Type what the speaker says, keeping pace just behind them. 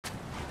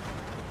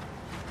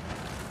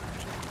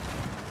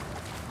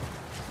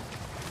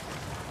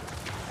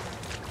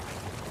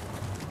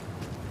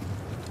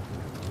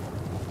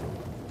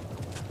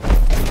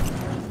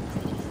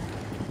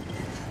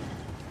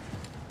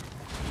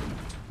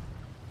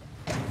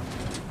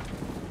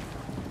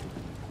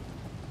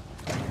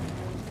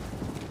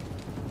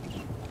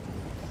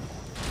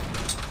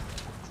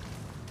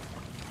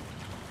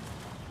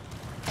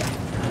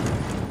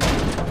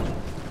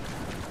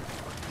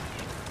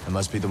That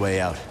must be the way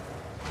out.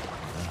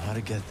 Now, how to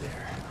get there?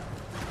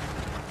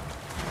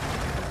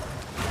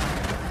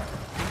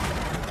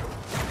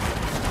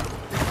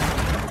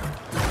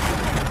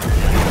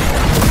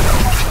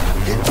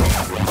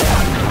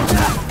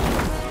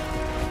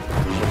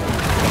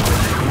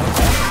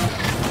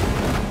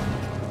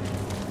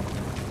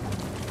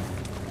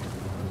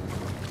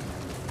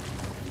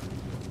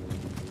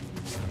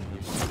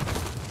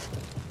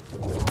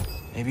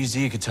 Maybe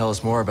Z could tell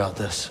us more about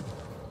this.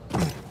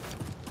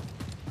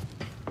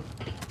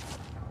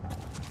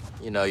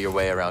 You know your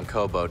way around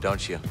Kobo,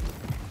 don't you?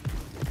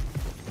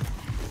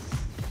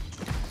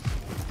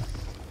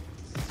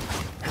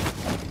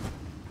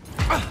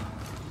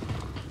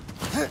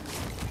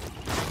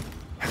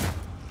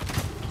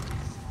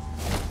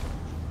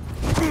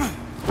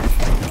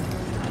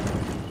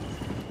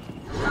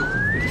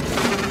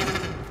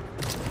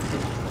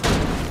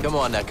 Come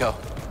on, Neko.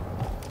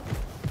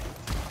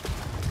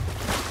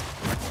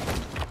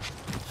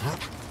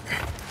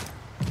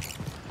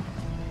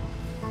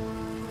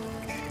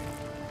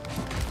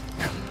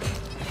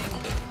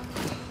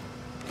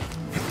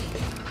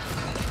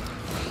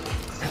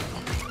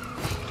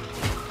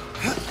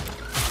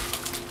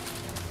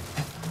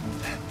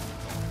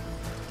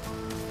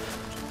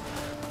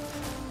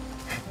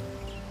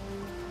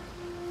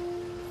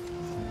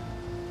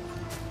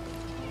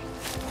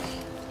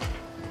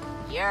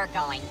 You're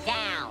going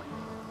down.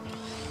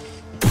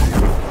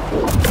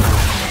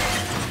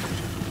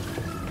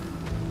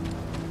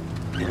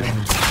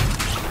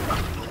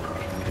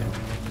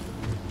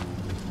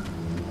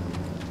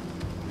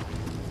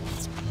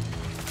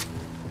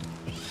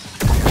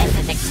 This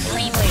is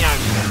extremely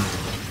unfair.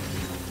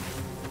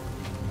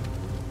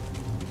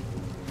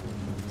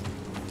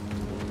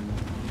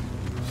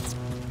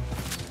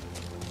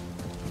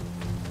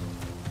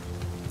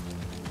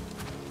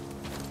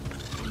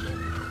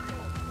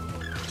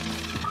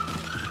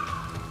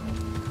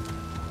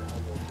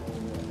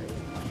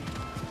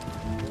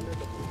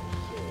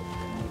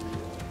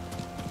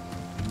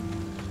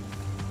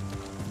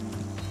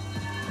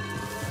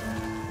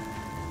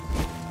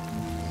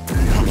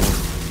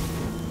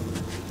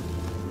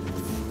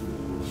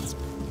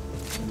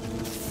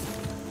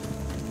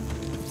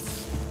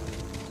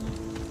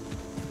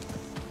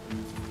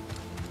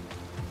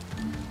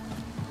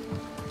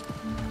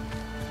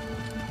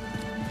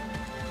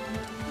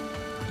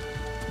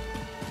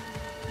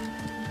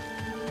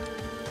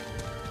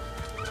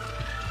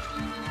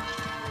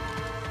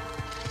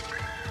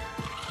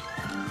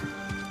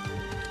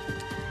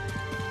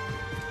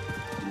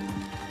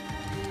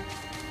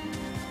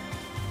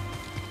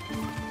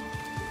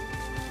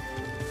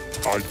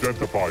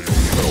 Identify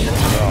yourself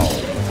now.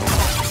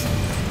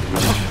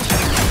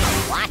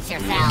 Watch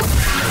yourself.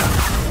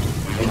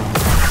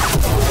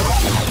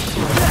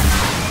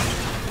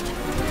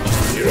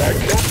 Here I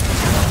come.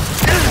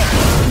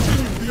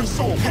 The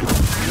assault.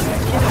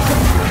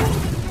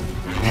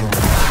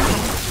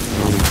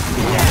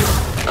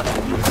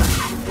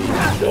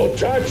 No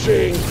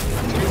touching.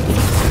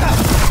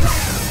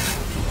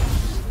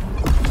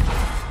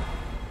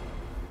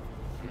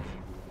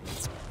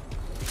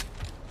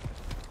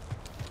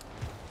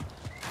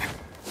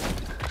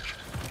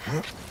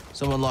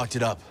 Someone locked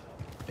it up.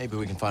 Maybe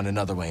we can find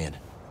another way in.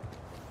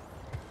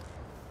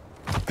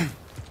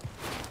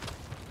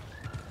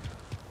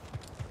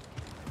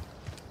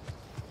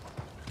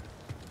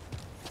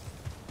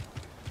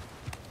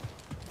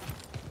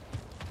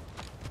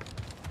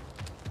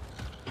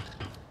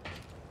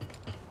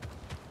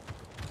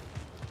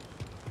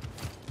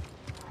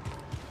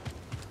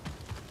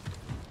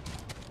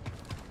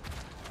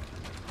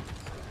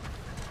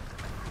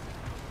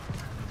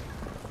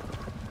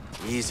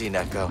 Easy,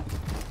 Neko.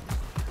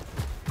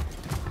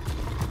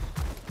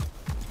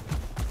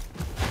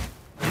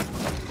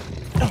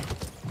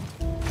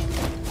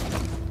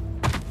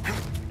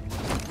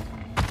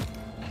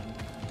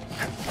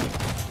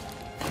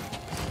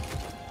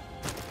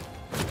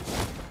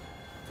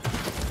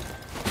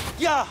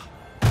 Yeah!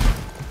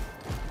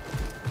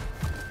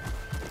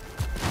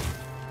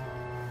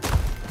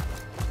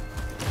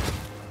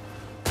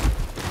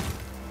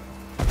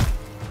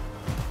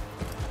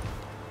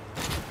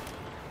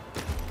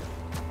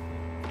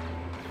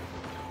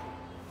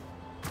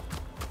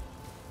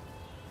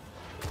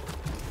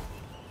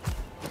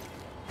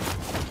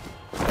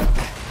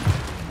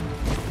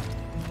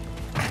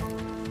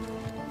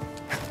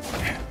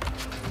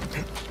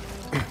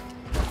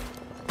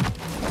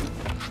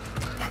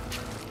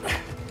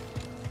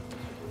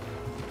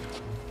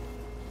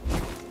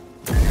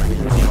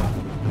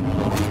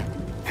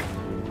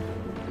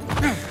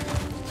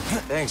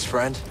 Thanks,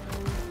 friend.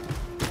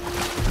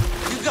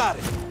 You got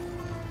it!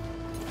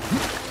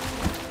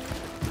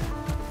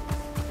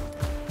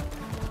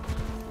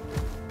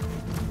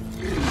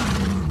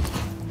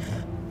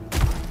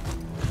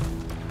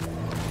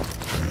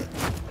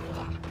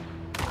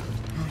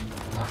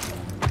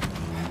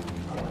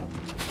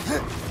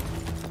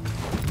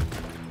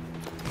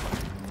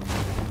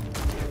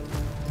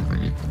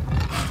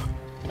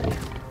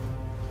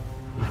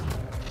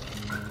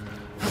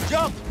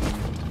 Jump!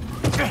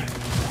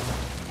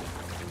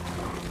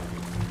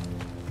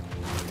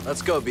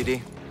 Let's go,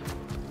 BD.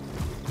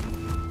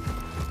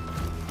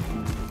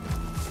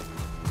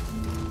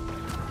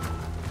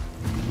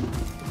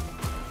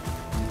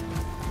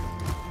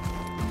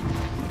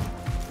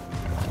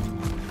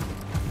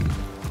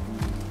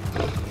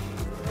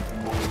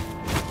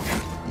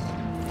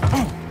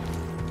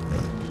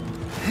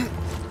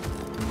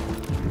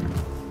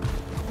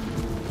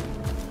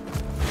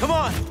 Come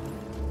on!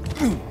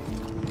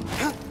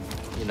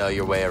 You know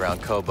your way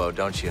around Kobo,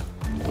 don't you?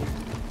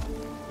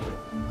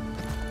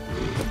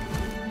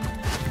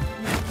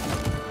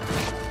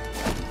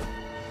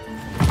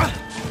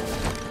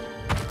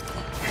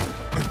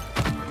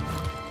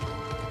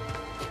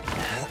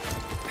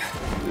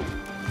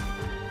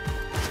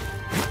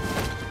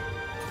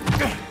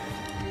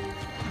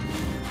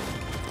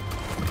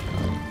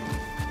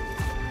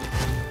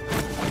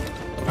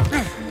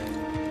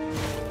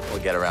 We'll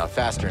get around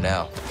faster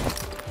now.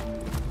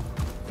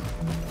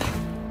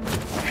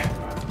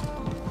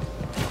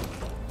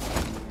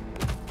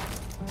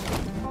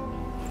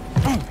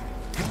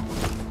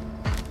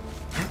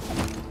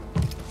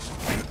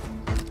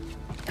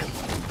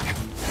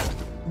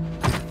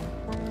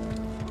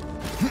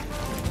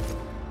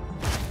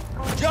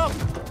 Jump!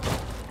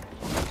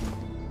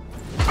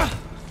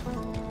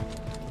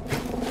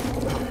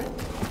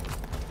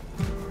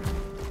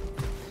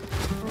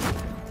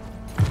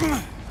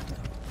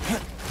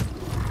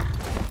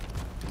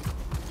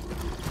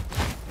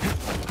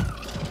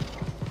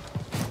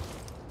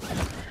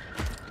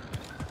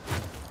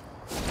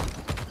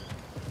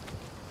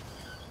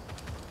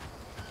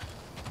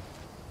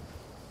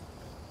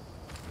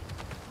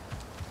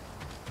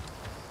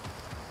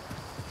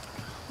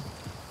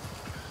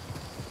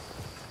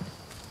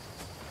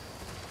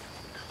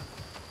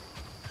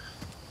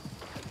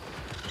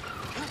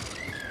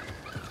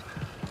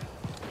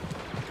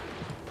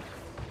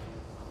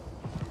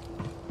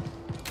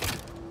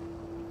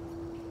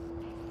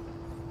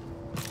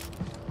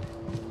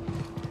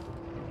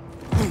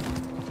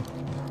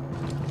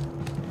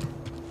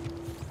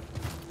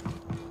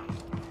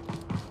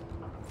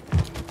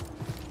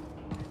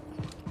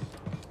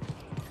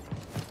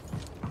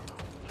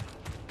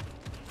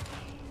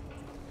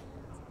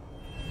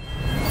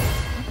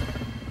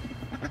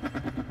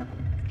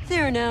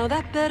 There now,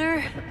 that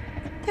better?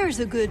 There's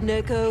a good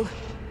Neko.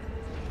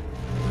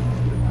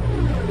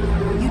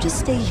 You just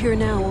stay here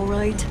now, all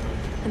right?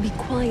 And be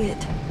quiet.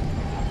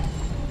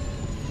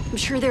 I'm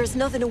sure there's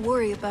nothing to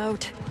worry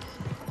about.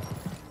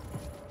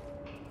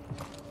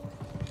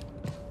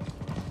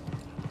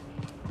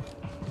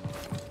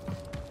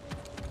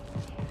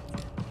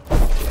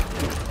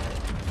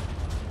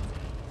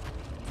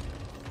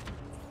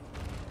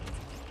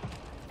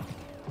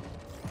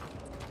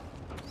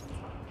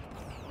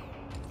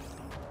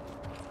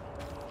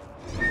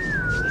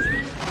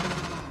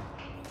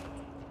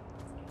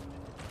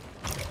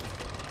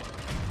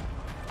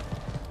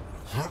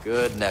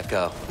 Good,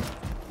 Neko.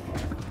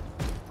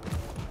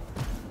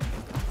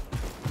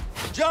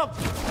 Jump!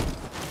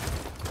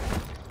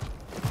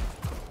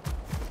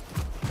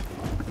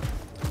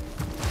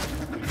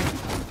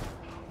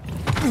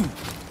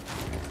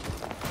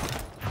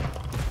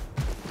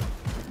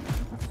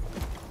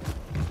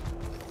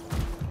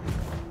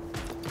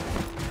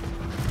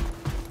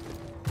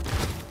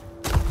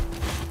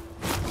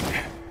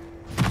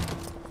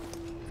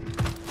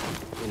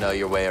 You know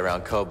your way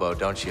around Kobo,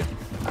 don't you?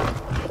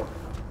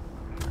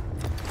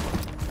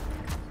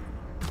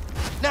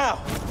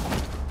 Now!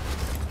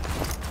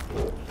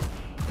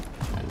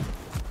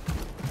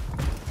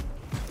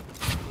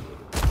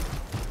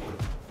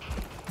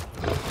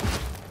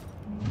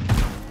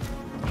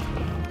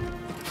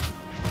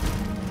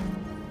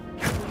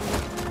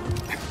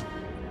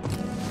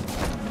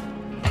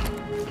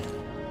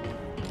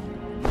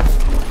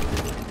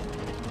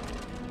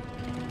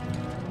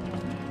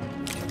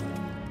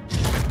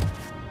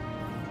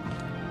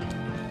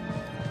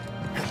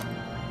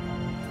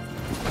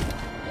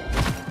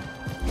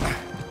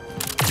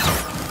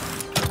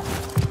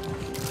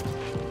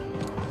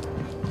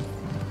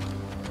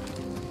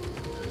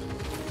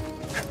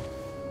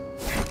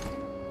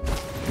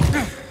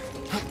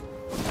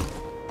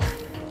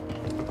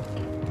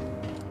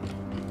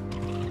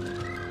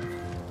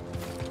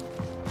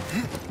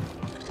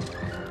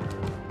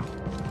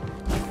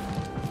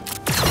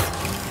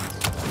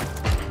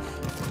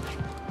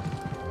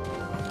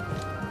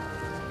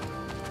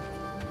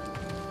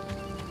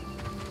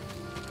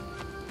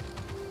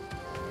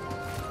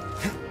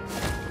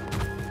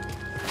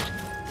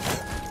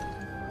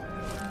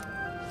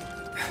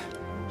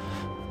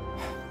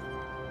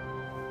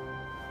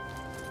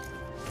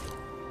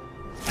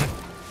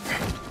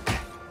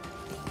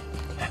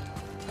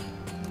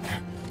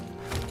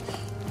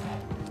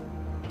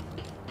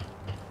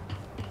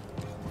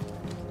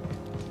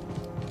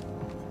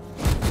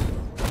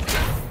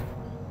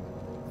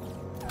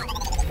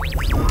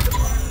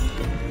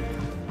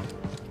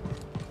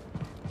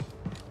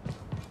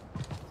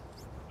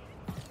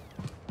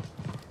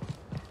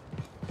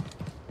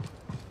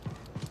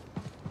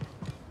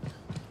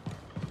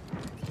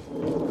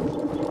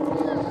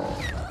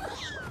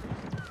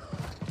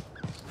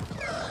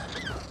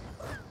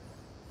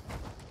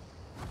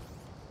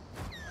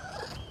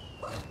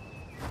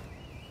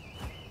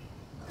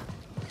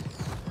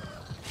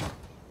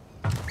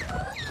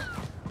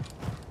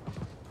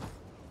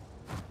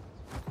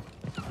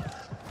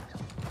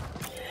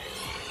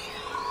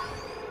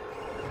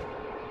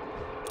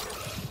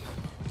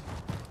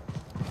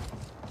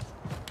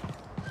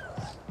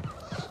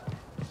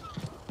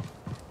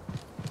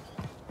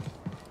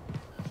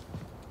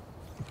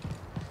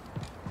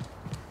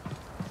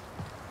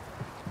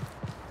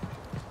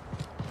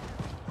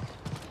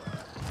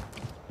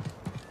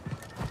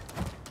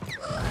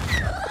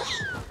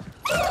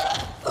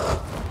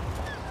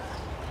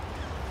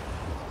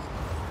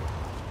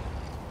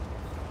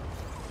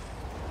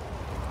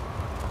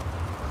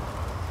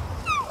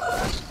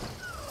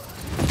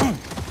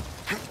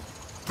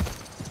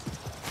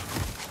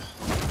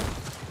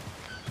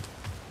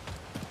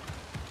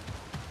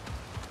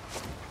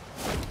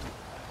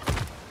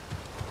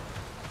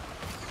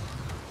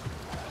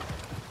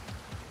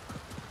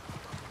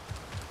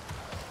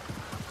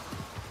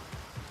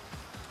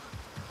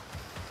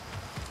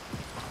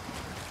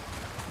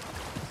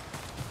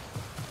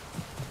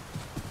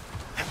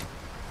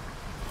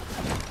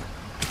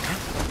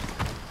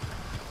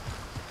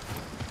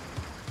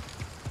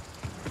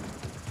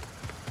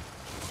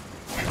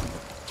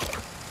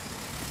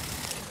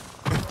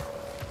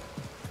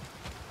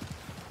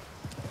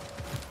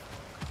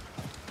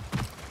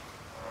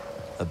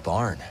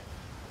 barn.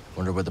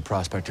 Wonder what the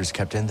prospectors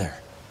kept in there.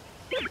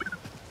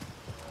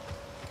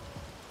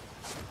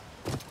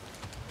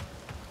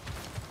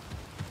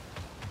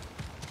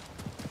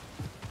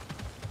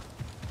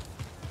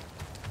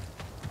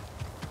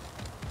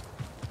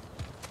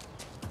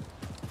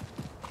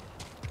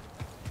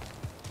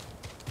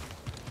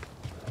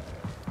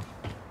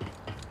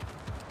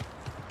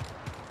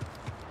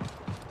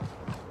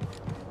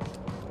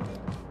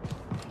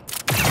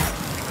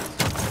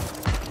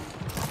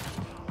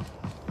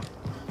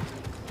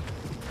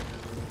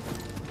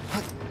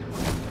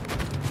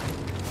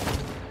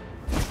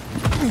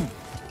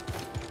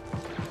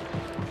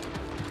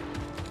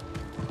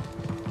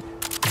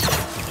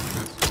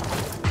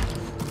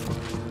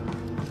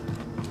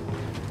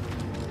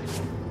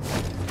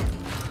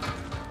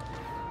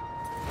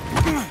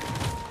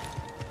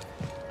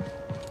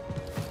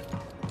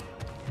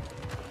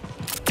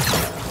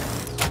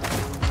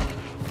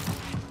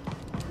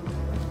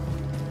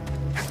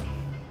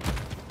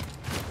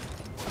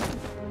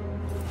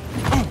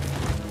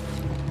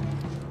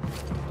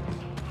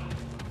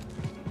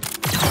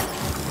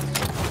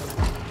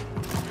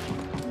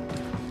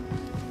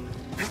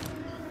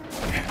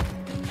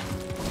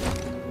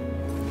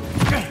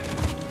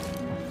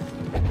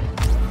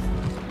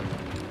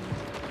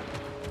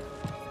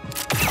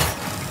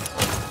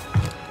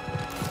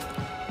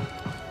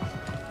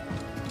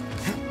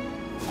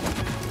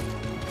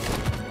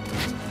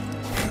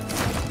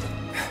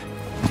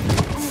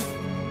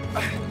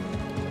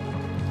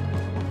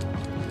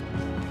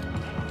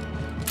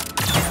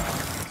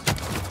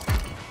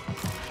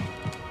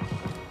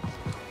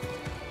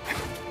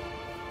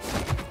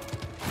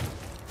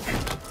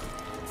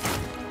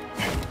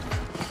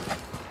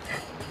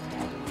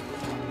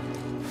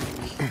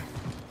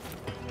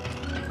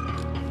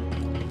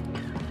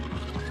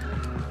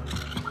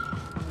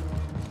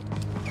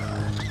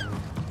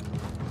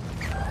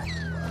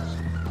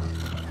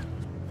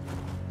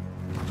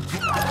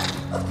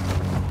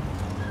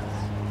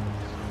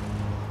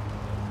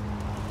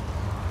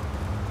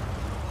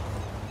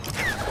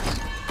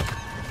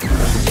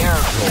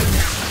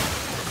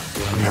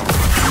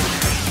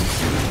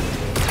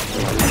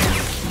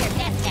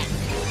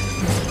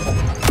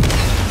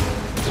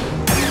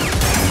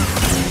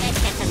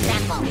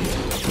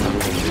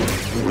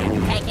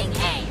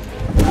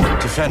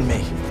 Defend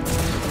me.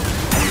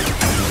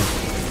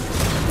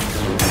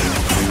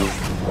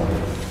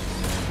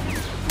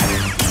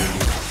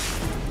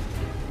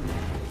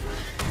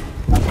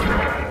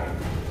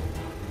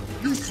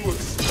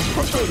 Useless.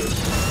 Pathetic.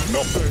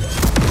 Nothing.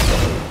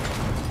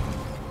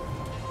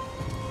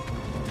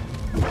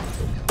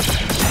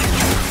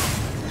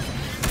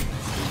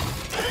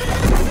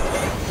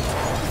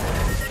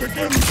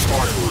 Begin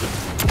firing.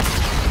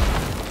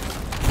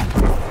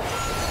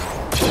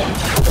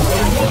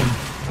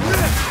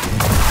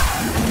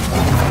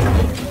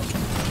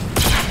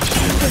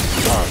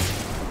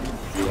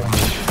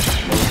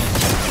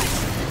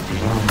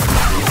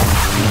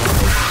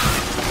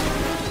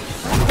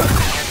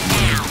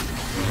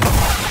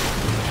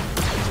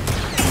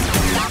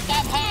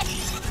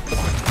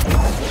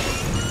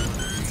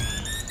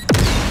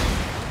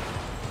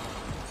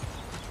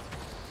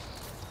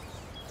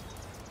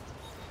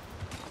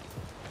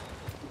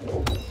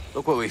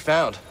 Look what we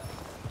found.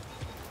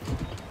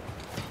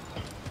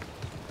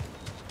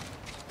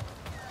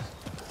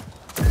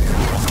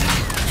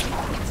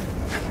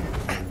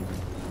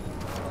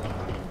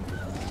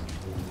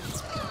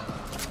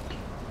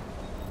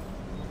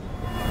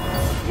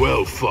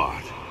 Well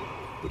fought,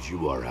 but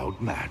you are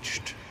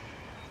outmatched.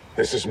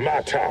 This is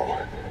my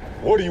tower.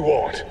 What do you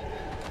want?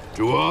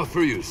 To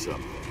offer you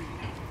something.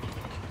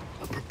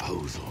 A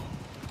proposal.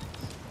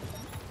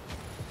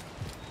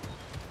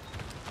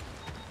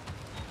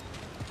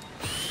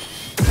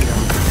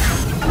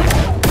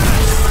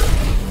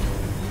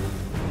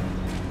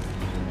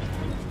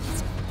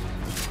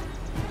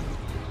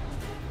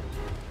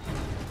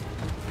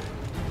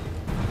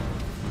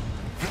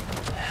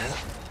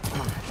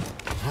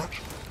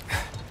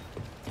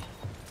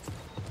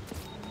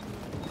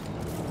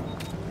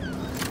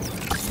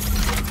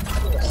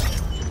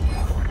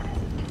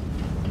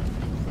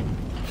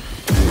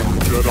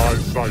 Jedi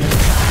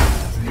sight.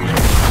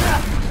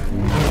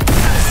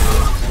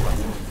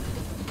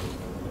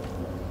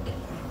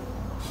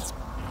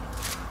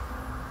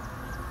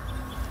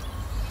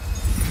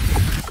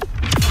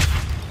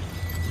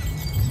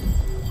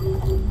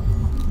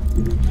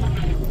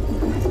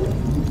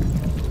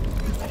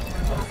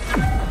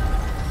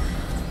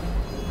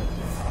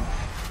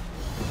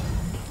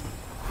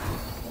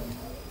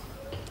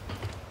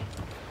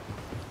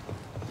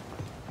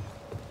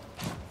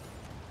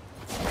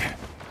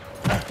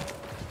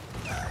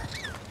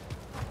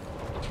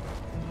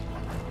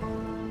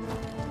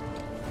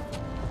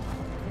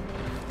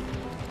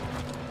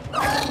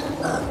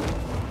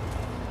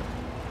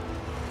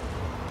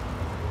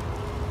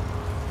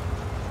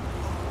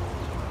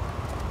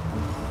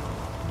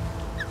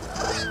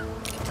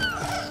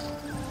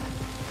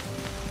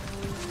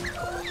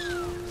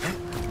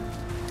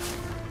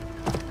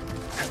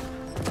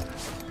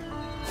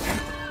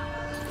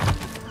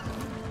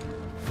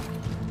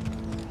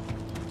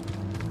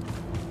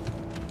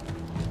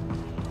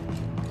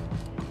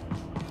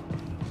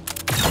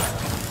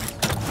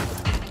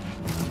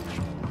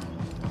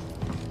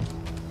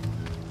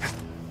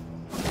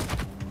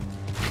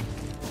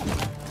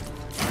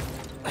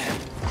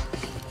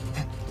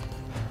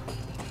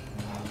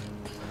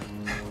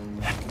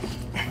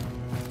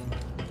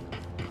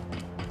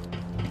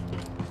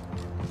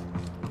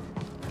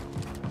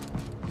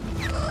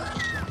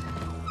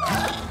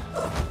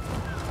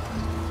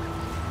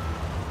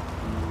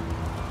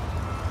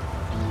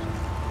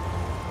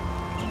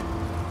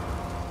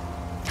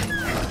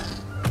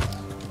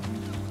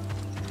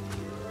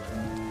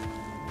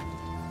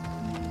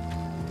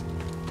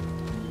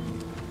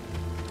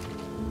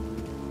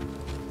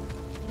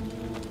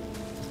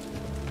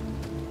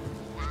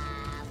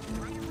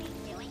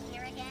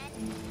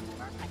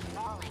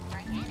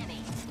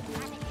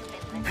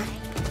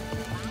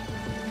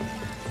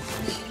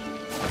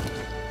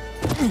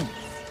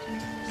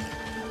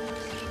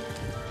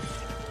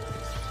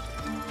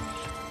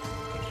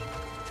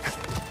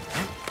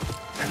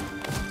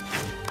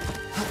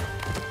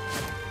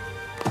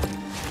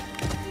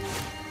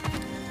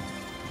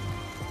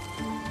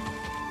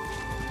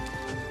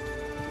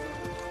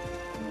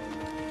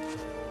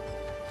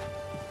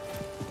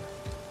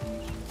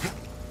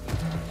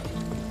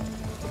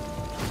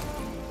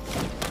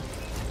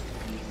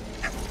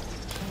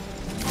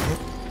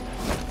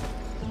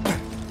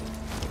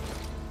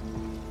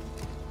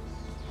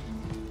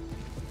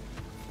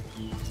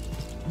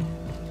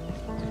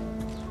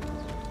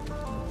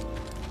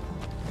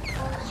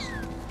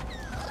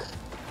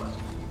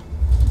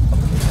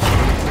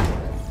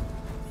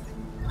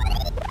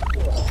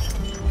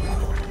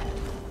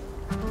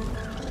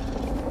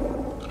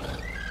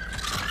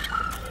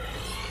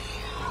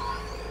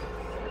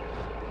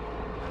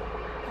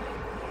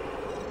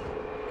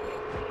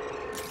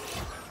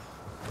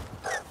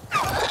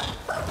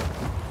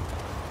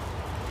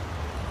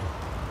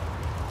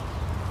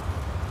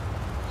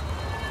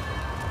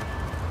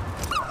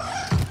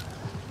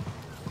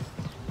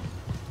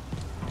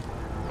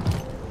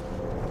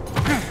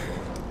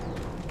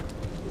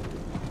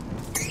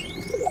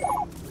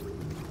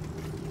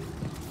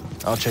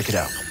 I'll check it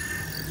out.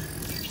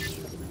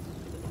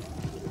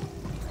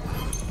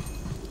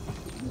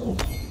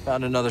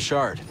 Found another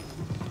shard.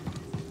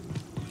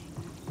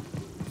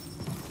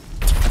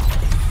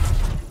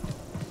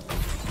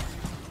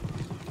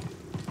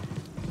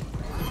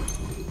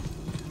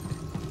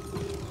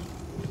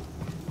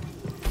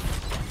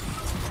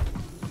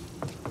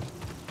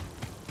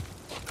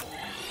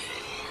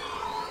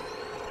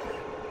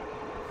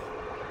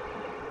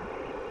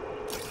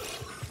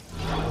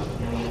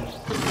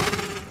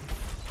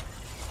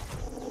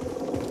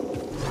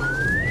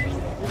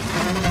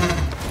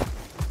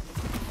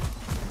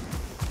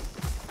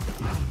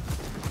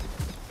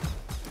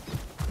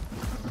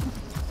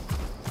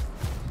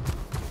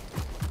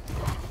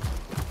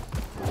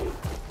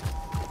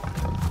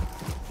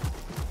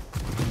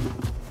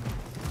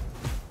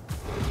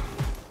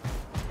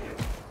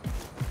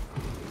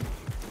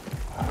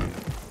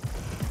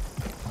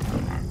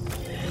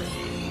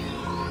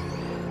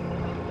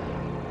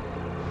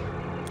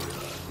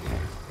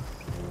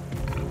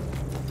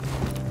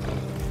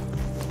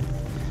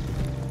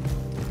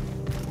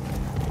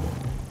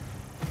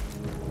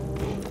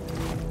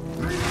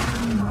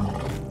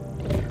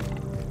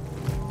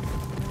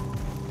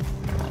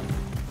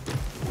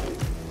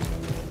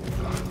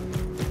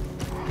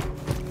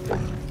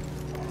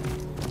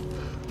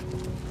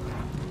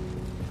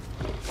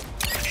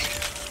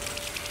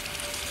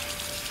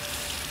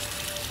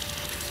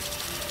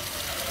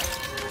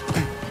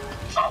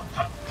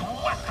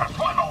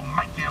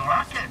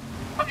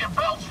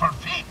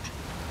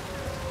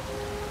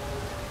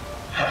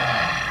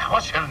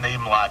 What's your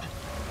name, lad?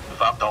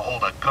 If I'm to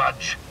hold a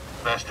grudge,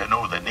 best to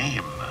know the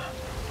name.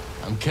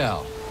 I'm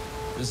Cal.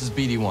 This is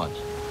BD1.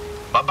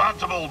 My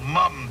bantam old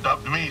mum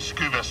dubbed me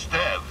Scuba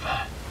Stev.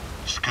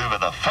 Scuba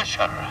the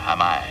Fisher,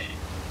 am I?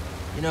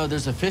 You know,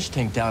 there's a fish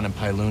tank down in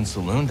Pyloon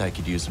Saloon that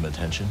could use some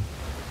attention.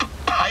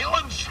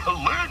 Pylon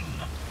Saloon?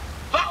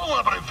 That'll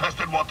ever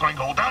infested watering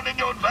hole down in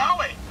yon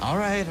valley. All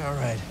right, all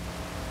right.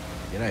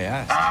 Did I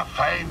ask? Ah,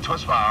 fine,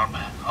 'twas farm.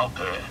 I'll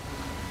do it.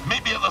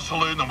 Meet me at the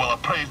saloon and we'll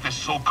appraise this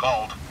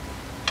so-called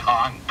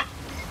tank.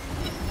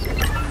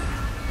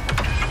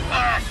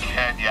 Ah,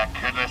 Ken, you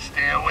couldn't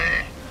stay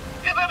away.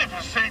 You didn't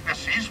forsake the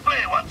sea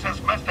spray once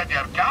it's missed in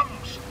your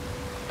gums.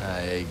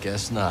 I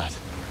guess not.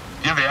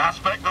 You're the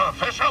aspect of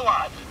a fisher,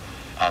 lad.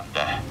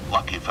 And,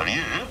 lucky for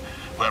you,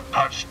 we're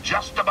perched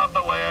just above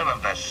the lair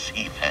of the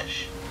sea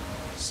fish.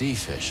 Sea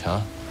fish,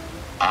 huh?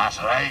 That's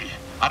right.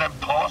 An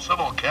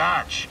impossible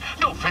catch.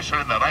 No fisher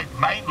in the right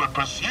mind would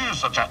pursue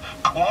such a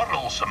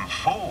quarrelsome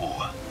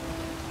foe.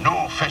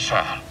 No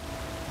fisher,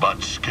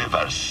 but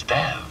Scuba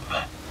Stev.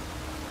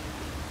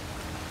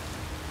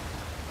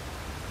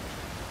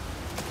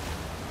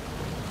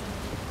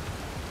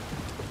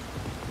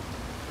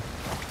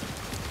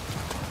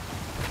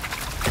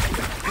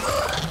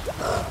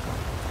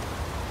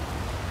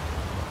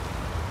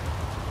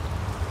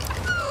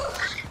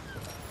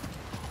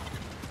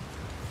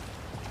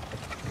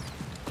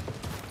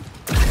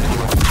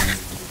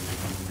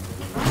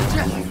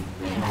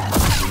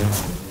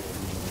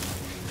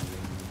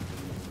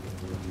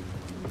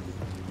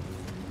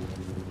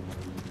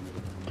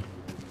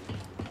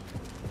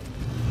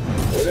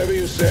 Whatever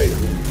you say.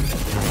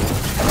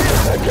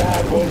 The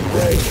god won't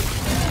break.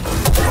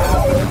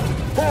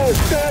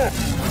 How's that?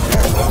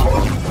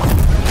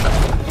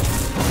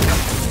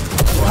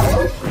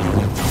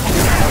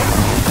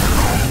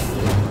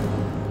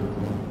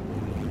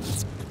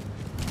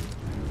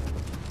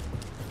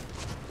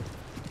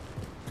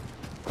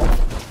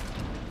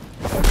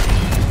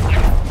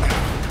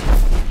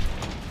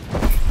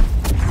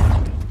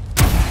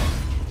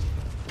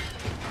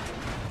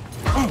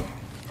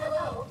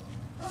 Hello?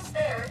 Who's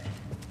there?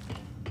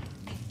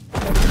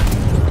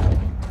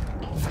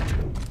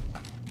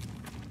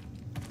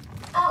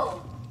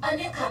 Oh, a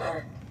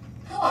newcomer.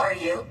 Who are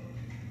you?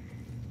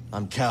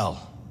 I'm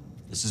Cal.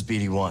 This is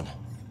BD1.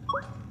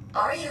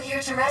 Are you here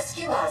to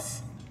rescue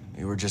us?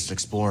 We were just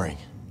exploring.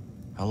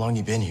 How long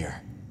you been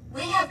here?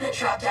 We have been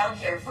trapped down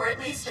here for at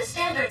least a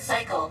standard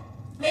cycle.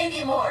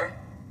 Maybe more.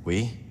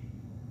 We?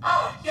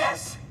 Ah,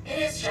 yes. It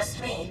is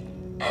just me.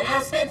 And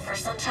has been for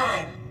some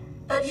time.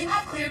 But you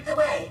have cleared the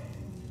way.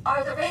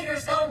 Are the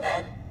raiders gone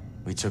then?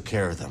 We took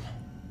care of them.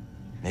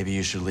 Maybe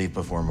you should leave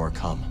before more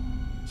come.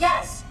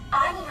 Yes.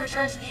 I will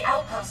return to the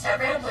outpost at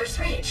Rambler's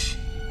Reach.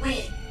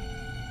 We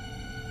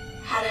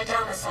had a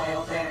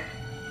domicile there.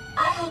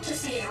 I hope to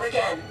see you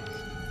again.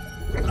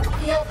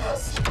 The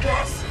outpost,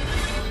 yes.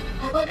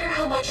 I wonder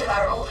how much of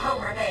our old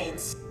home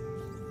remains.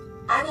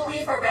 I will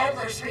leave for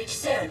Rambler's Reach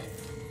soon,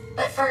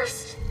 but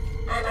first,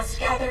 I must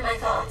gather my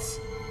thoughts.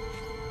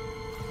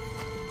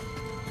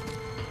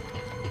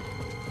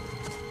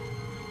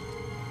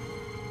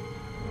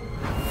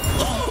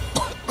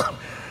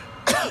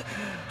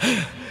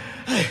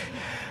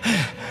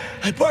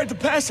 I barred the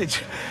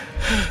passage.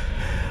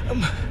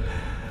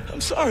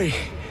 I'm sorry.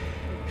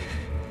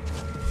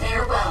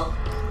 Farewell.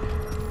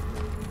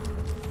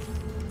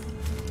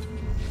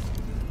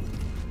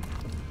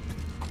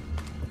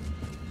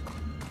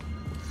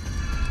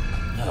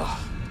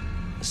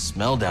 The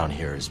smell down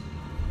here is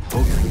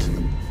potent.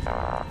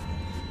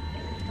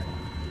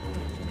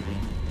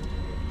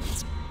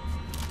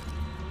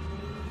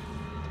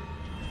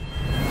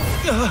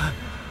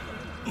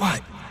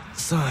 My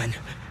son.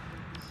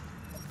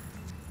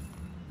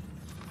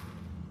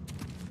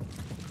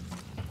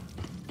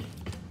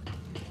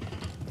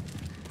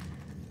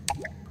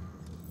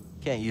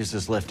 Can't use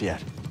this lift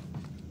yet.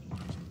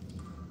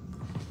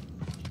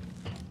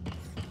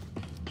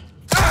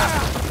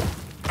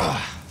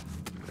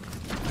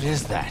 What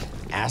is that?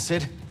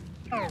 Acid?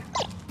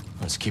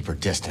 Let's keep her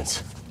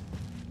distance.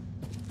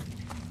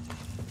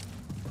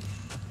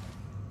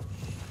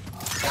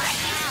 I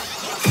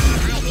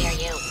hear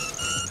you.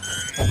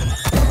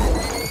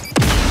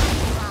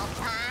 Won't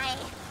I?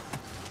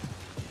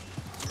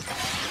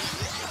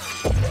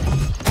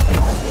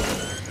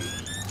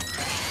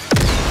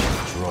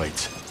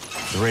 Droids.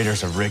 The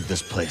raiders have rigged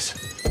this place.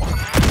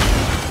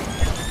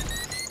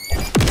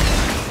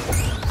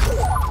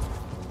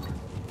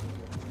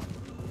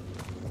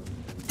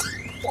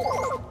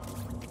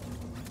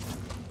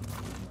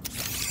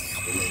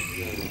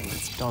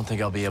 Don't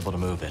think I'll be able to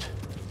move it.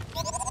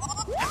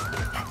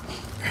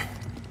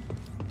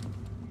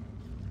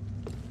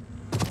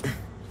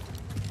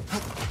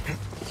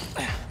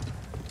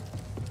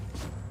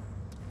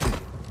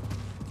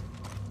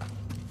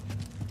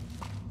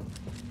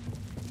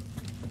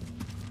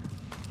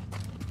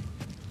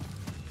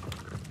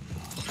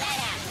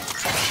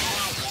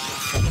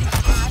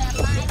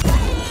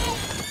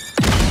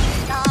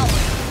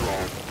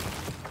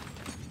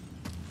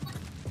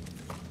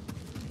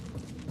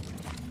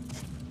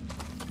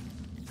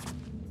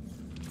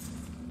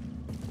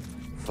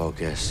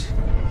 Focus.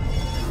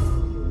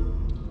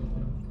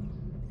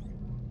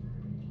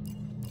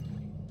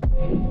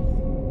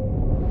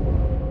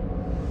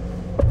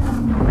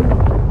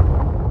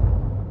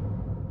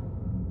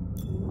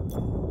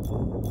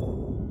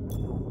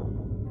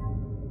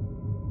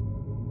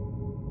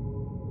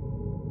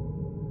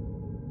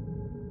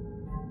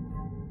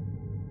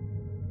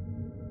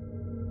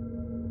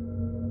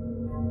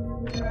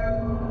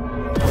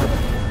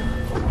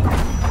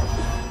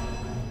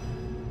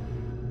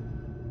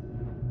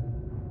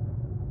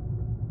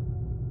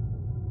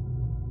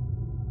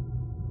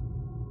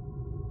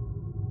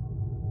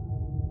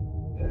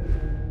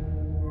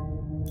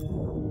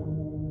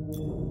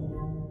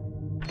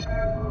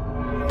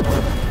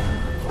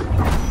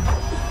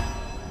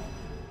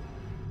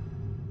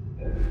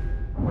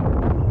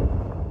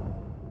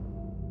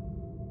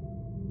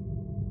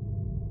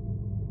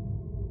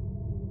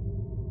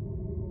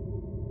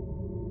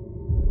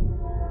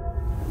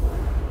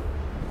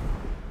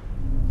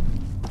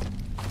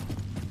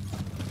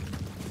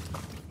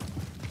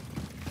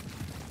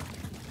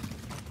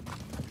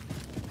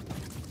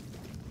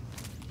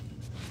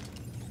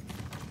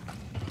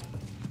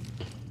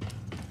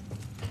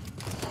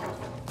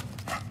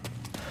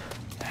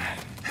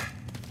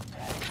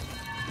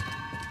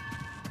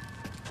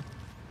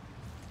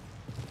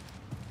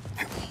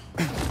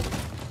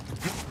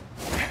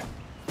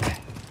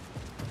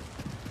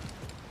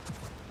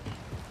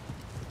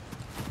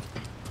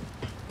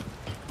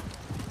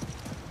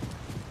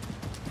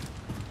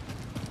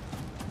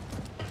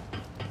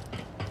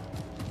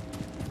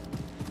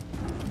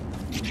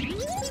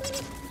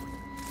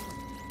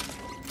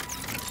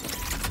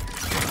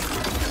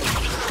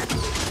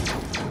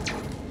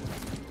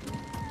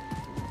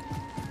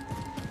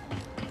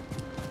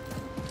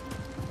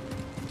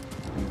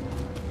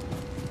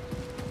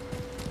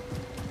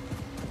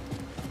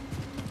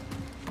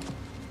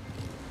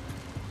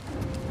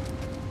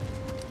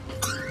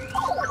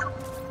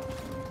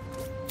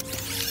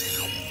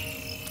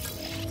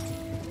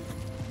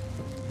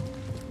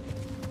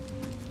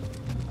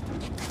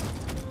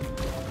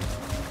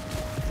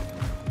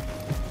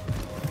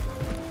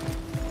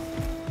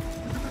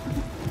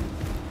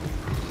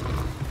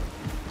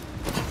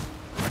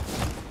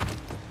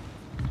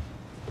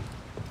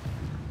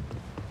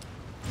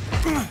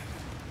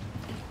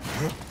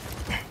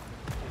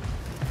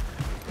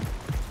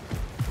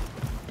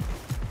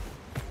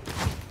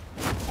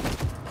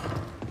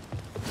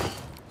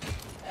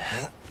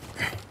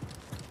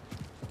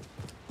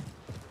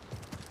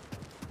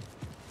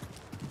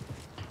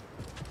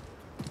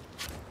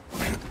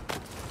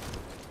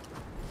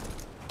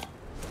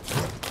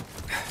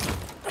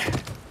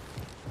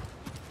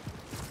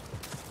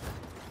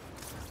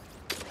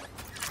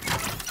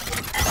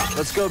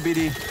 Let's go,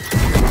 BD.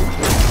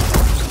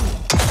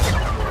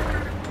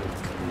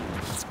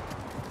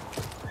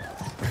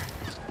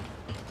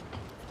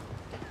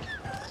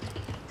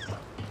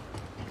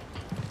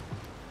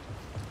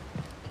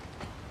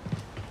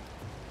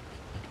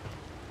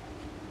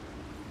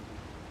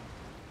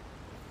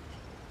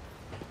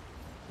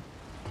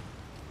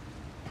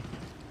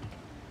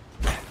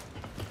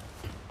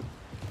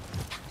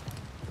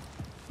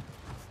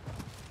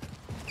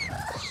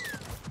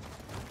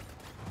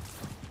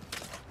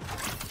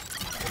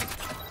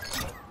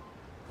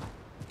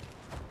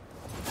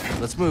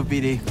 Let's move,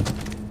 BD.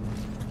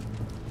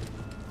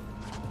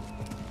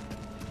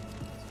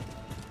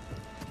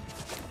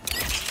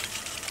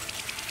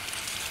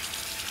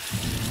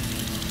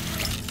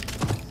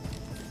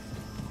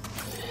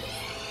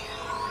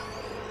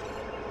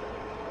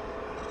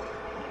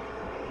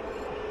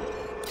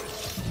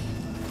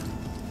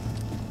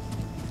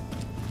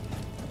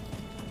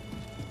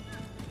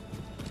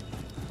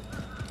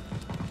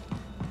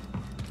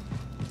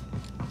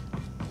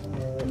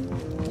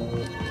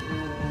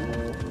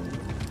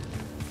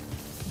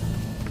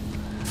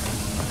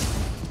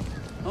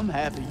 I'm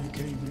happy you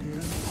came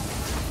here.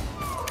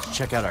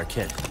 Check out our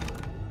kit.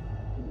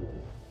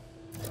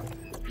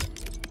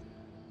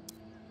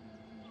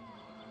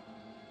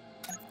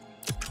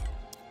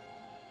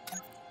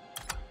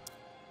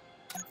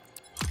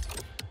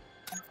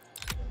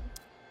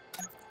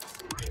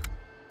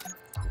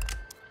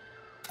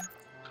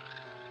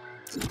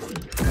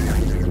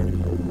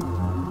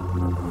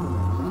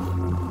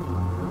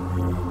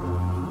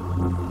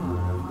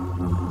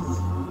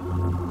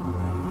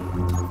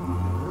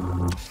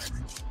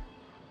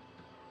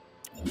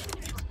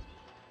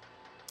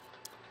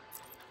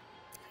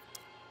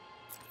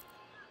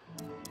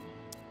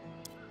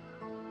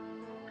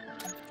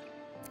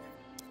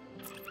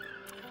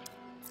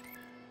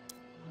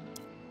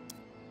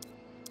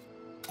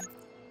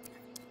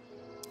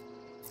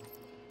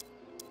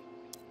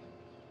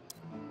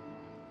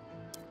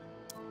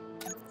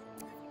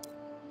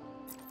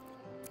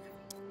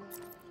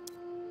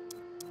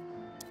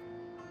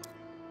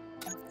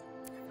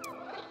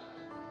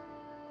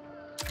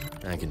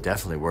 I can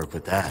definitely work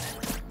with that.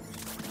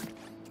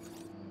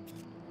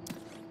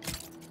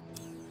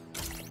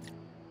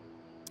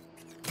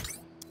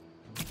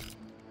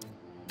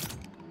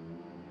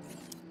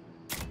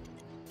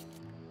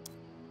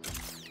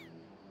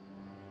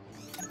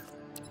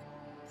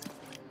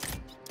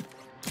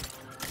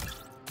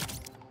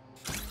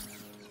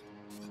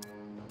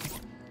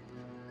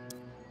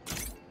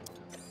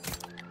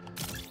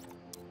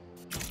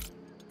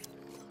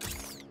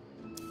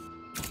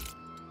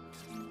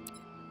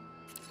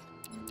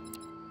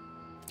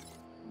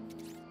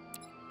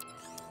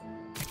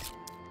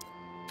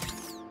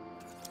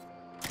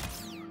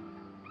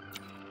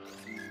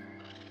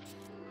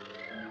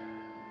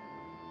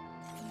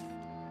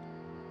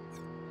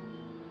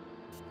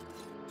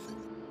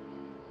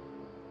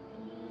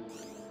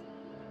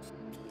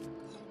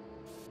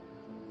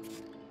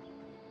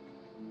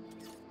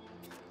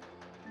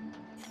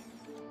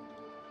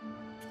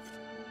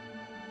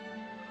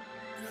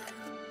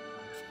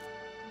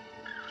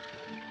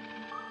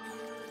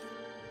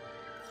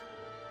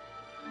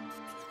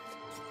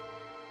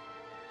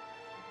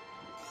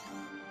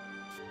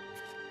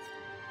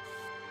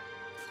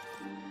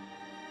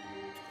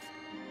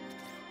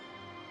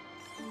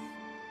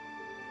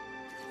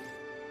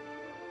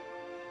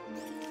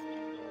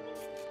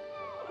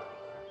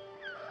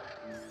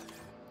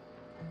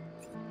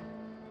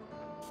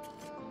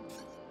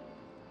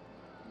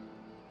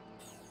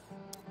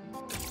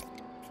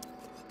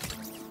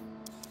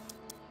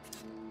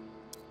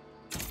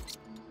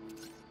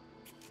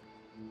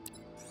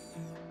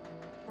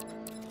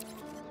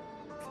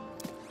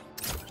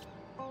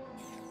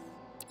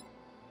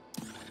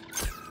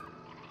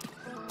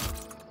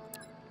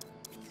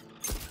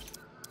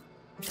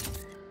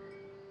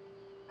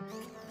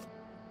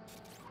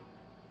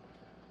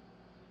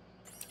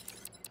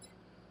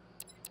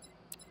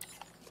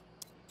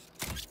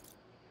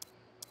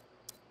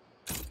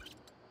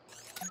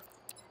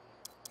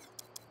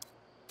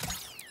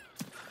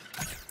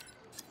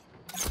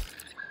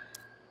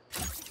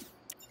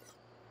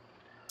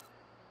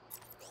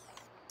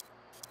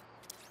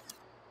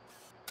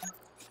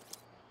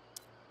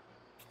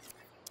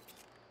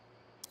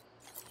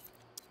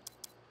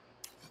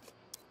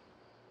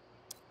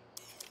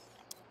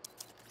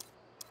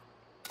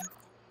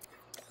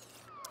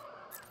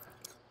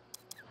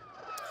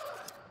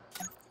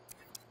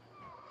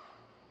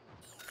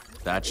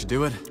 That should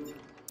do it.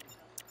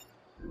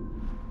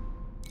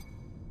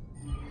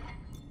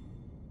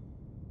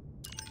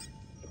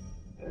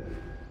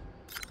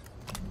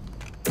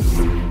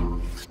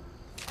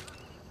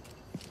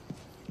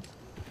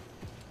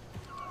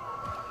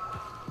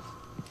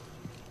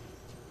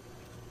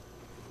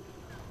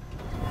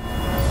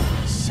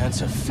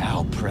 Sense of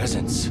foul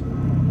presence.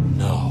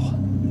 No,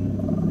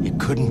 it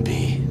couldn't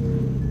be.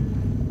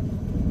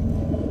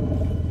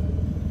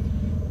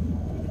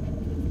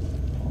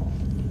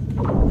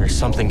 There's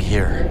something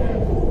here.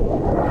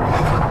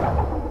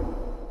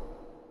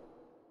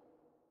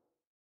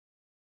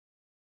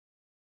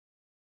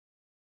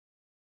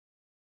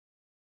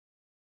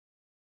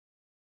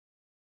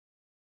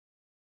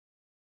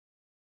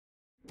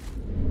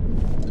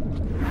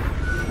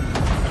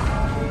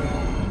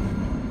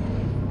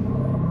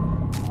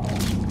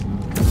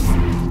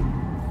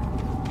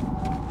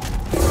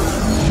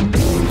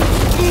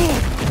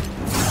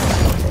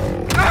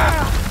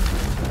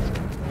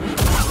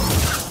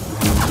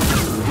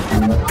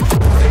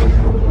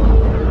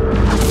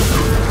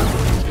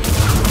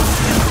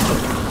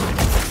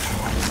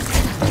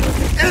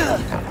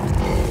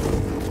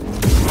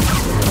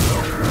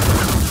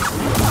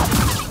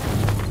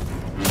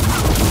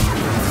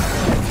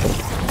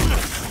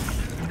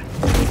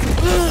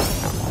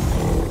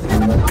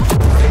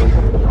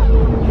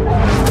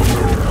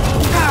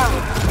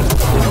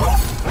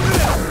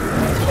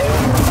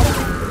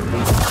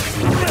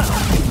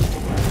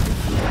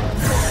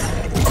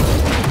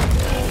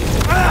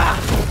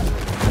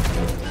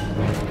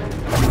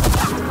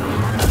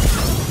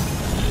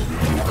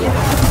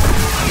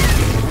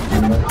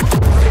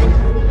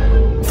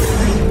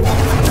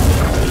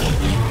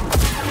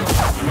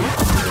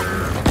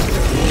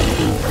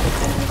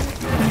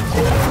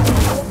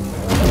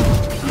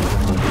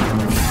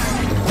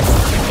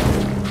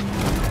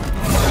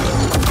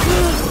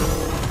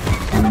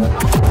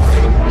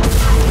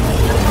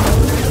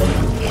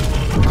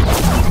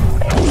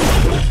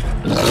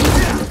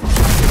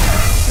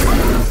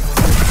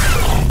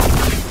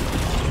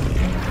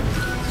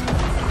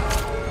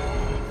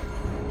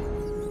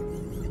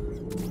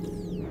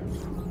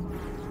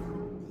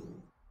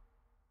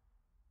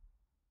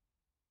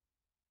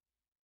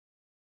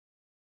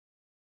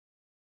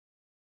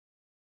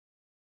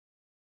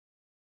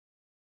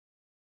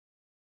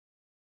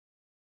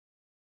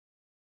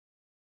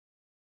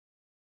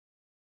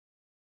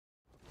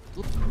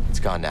 It's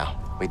gone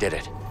now. We did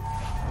it.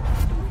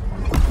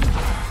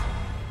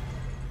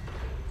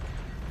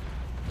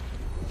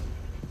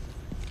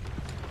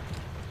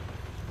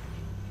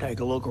 Take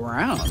a look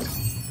around.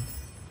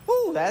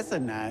 Ooh, that's a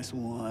nice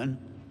one.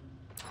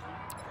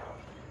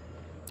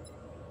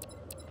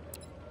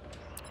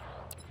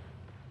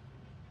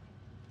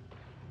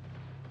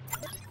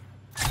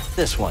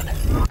 This one.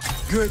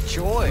 Good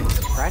choice.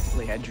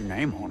 Practically had your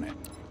name on it.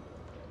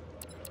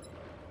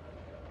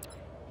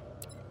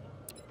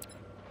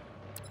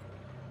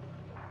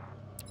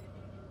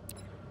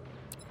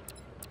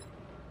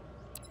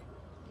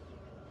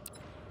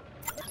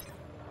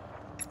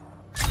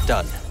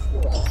 Done.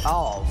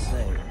 I'll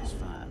say it was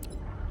fine.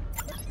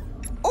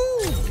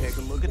 Ooh, take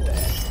a look at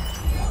that.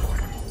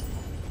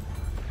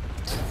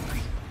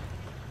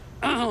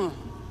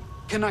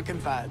 Can I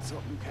confide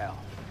something, Cal?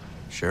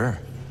 Sure.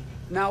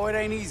 Now, it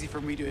ain't easy for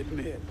me to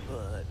admit,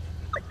 but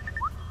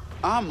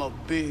I'm a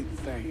big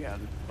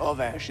fan of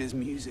Ash's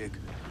music.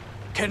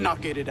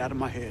 Cannot get it out of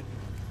my head.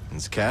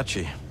 It's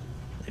catchy.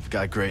 They've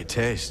got great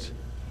taste.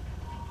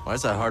 Why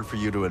is that hard for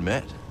you to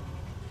admit?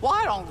 Well,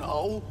 I don't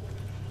know.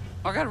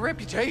 I got a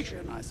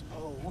reputation, I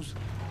suppose,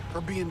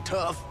 for being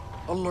tough,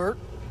 alert,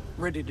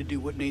 ready to do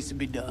what needs to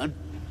be done.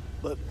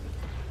 But,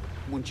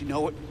 wouldn't you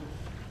know it,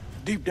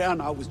 deep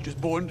down I was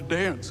just born to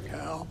dance,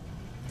 Cal.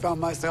 Found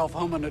myself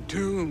humming a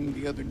tune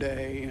the other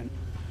day, and,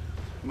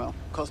 well,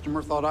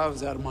 customer thought I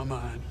was out of my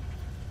mind.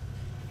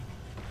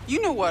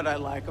 You know what I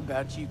like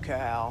about you,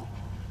 Cal?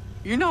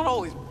 You're not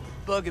always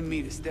bugging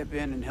me to step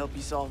in and help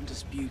you solve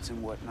disputes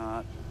and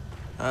whatnot.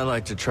 I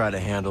like to try to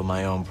handle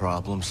my own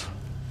problems.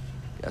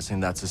 Guessing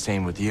that's the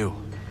same with you.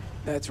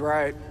 That's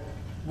right.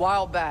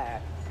 While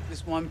back,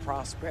 this one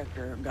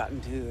prospector got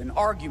into an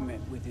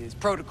argument with his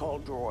protocol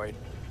droid.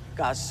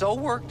 Got so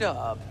worked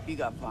up, he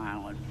got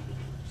violent.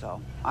 So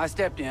I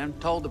stepped in,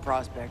 told the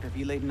prospector if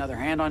he laid another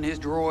hand on his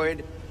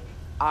droid,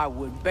 I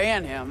would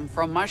ban him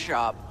from my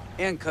shop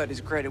and cut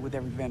his credit with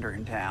every vendor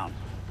in town.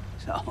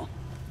 So,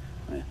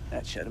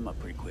 that shut him up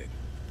pretty quick.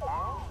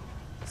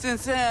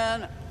 Since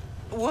then,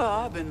 well,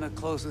 I've been the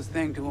closest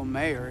thing to a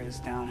mayor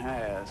this town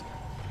has.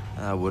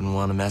 I wouldn't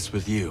want to mess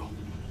with you.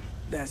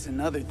 That's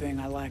another thing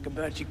I like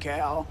about you,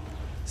 Cal.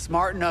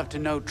 Smart enough to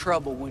know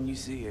trouble when you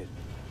see it.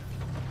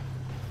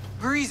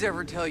 Grease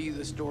ever tell you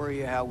the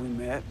story of how we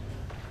met?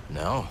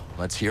 No,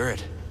 let's hear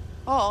it.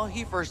 Oh,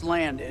 he first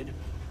landed,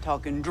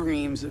 talking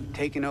dreams of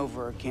taking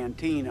over a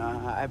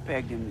cantina. I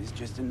pegged him as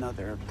just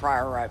another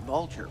prior-right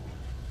vulture.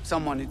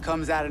 Someone who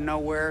comes out of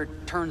nowhere,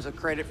 turns a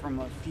credit from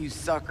a few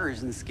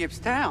suckers and skips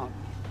town.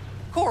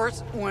 Of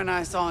course, when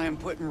I saw him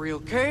putting real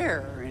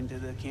care into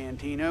the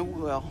cantina,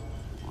 well,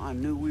 I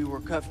knew we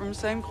were cut from the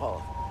same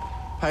cloth.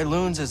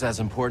 Pyloons is as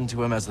important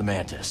to him as the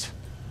Mantis.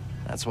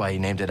 That's why he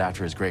named it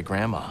after his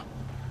great-grandma.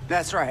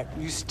 That's right.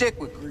 You stick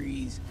with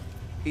Grease.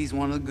 He's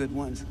one of the good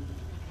ones.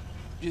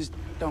 Just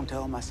don't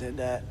tell him I said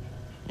that.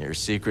 Your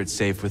secret's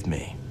safe with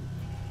me.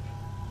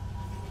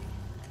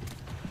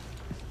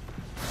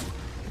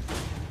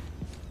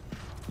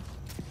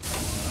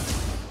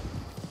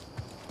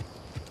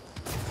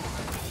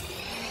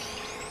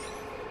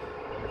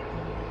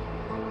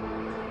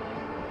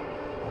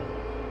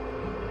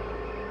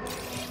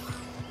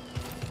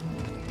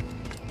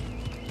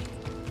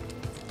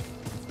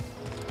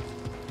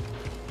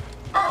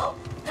 Oh,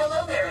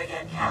 hello there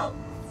again, Cal.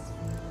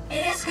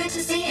 It is good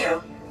to see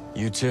you.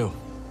 You too.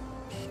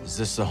 Is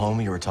this the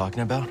home you were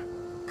talking about?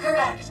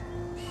 Correct.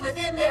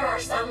 Within there are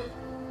some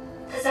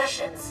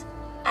possessions.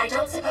 I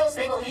don't suppose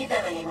they will need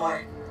them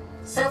anymore.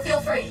 So feel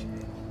free.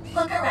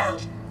 Look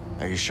around.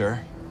 Are you sure?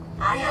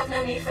 I have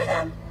no need for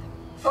them.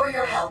 For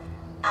your help,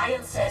 I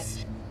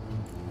insist.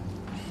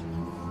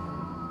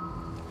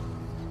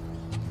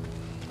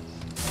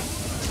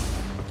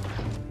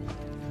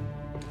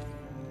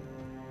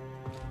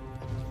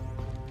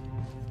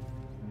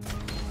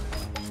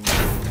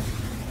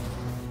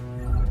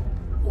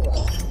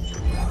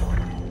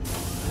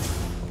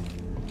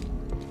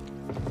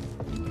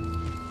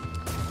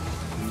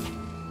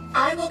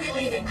 I will be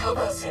leaving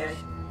Kobo soon.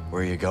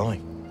 Where are you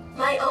going?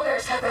 My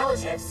owners have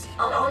relatives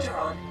on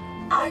Onderon.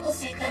 I will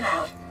seek them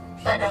out.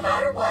 But no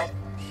matter what,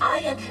 I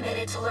am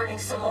committed to learning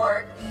some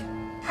more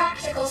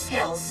practical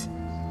skills.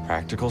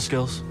 Practical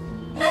skills?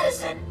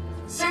 Medicine,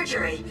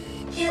 surgery,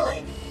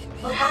 healing.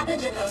 What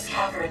happened in those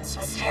caverns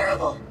was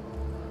terrible.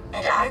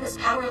 And I was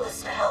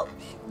powerless to help.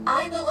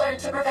 I will learn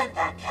to prevent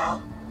that,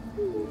 Cal.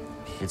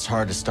 It's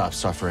hard to stop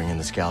suffering in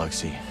this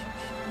galaxy,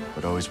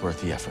 but always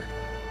worth the effort.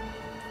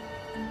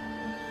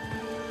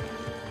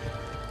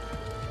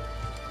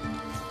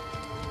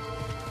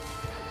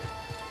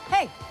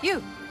 Hey,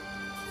 you!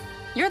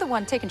 You're the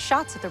one taking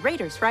shots at the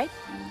Raiders, right?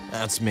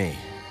 That's me.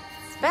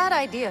 Bad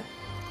idea.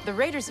 The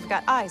Raiders have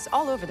got eyes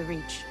all over the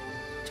Reach.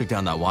 Took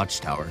down that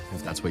watchtower,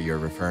 if that's what you're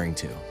referring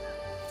to.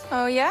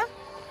 Oh, yeah?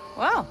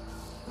 Well,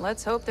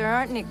 let's hope there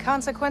aren't any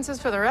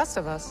consequences for the rest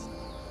of us.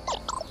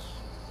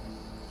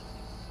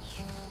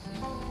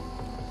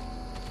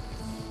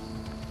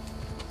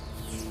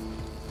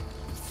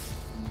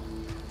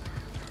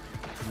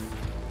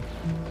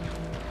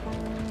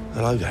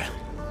 Hello there.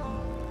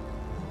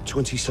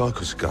 20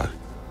 cycles ago,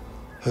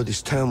 heard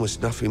this town was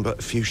nothing but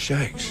a few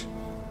shacks.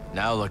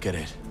 Now look at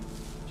it.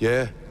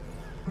 Yeah.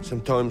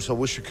 Sometimes I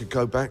wish I could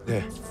go back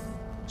there.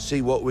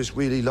 See what it was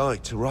really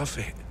like to rough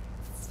it.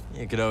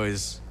 You could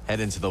always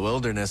head into the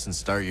wilderness and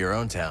start your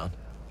own town.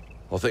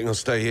 I think I'll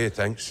stay here,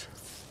 thanks.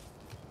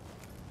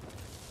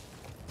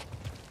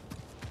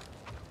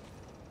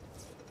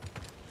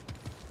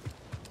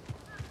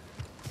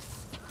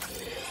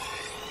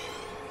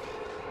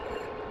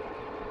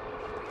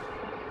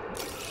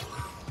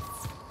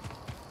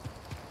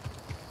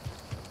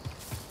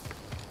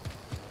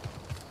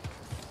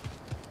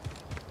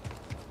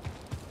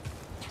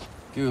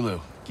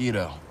 Gulu,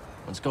 Guido,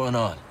 what's going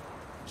on?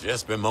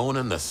 Just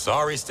bemoaning the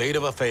sorry state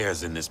of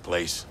affairs in this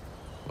place.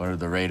 What did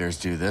the raiders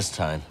do this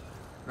time?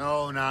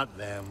 No, not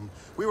them.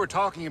 We were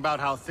talking about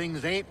how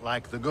things ain't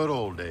like the good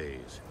old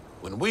days.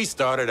 When we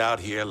started out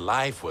here,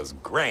 life was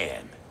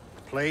grand.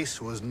 The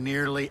place was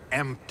nearly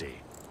empty.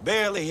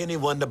 Barely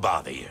anyone to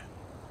bother you.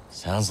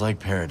 Sounds like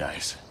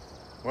paradise.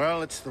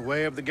 Well, it's the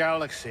way of the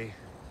galaxy.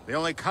 The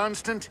only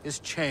constant is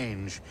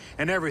change,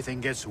 and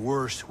everything gets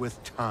worse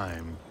with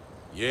time.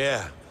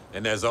 Yeah,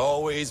 and there's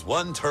always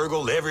one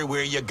Turgle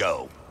everywhere you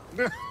go.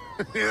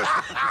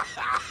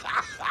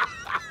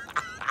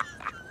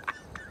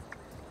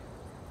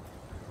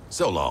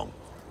 So long.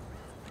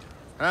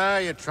 Ah,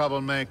 you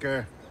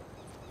troublemaker.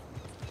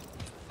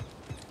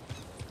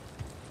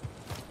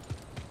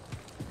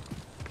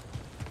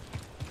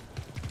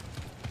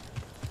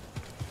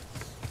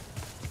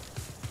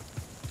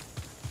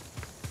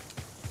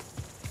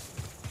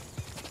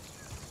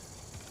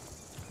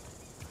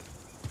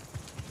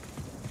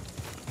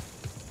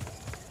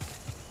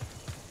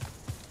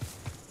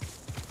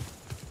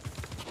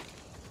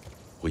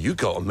 Well, you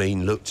got a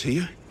mean look to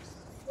you.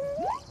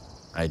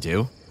 I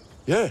do?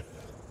 Yeah,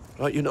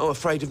 like you're not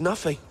afraid of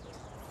nothing.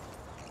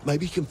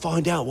 Maybe you can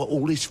find out what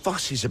all this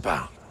fuss is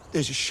about.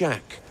 There's a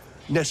shack,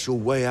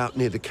 nestled way out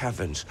near the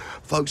caverns.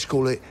 Folks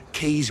call it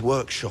Key's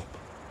Workshop.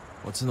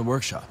 What's in the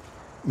workshop?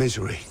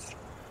 Misery.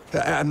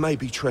 And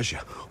maybe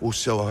treasure, or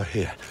so I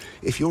hear.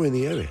 If you're in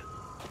the area,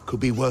 could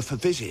be worth a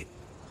visit.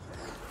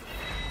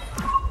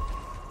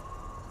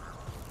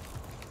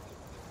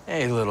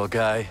 Hey, little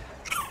guy.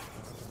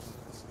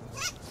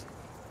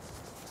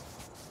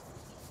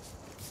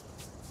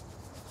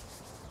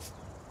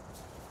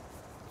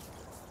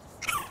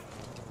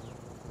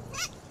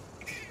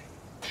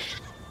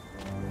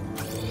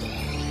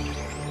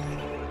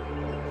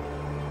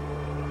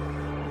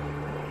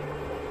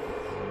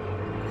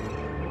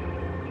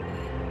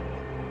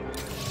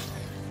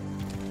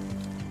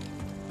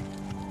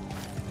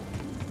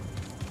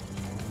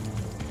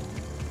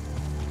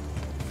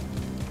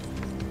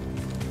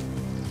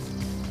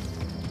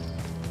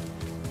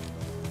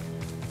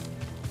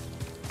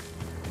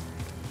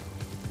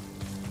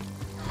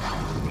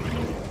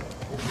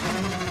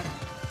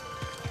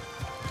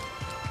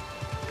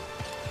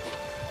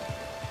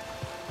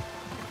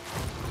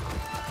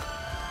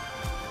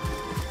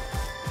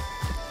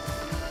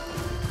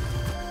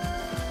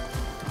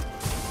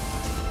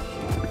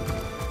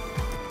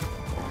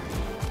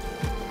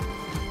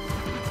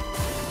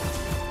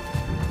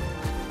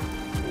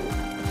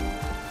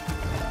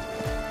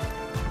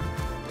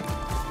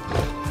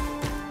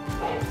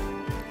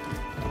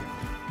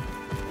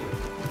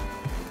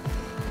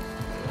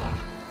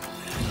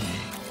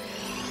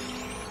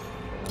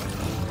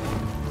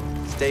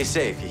 Stay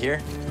safe, you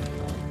hear?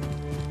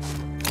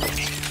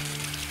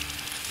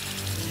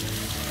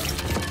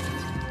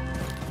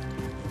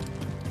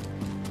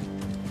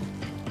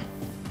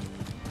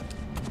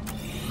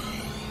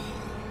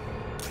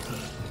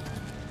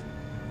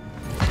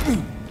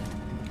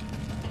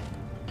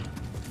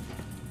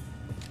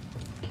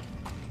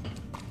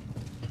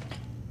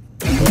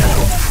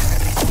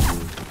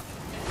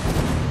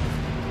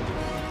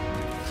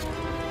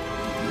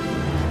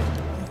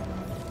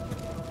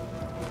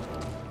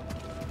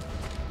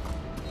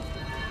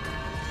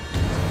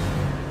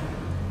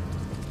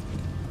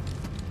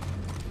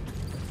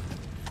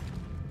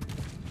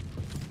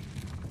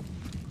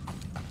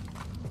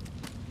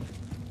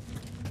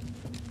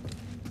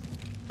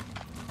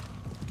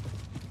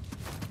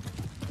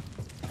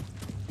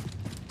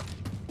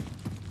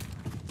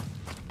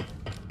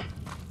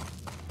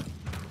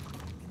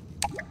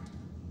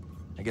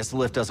 I guess the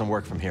lift doesn't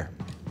work from here.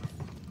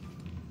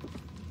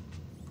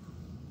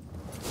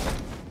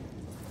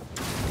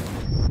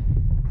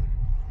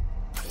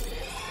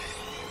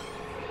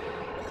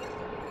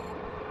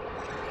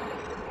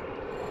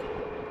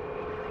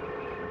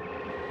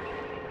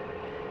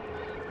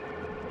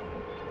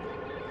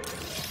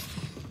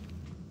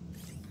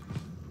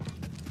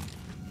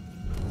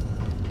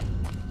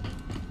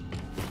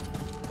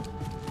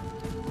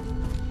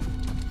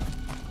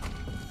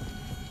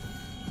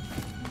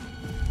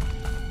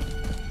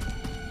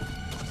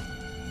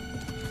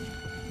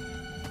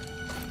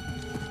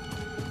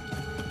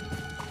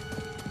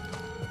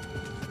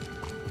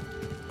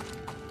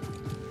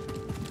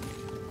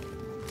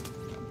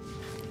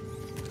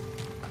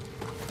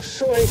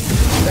 Seriously?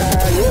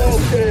 Nah, you're all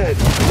dead.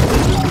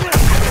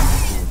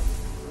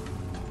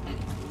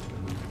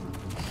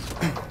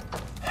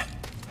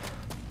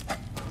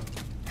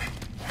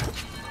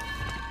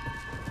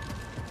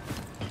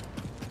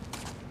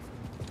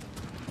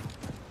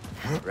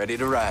 Ready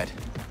to ride.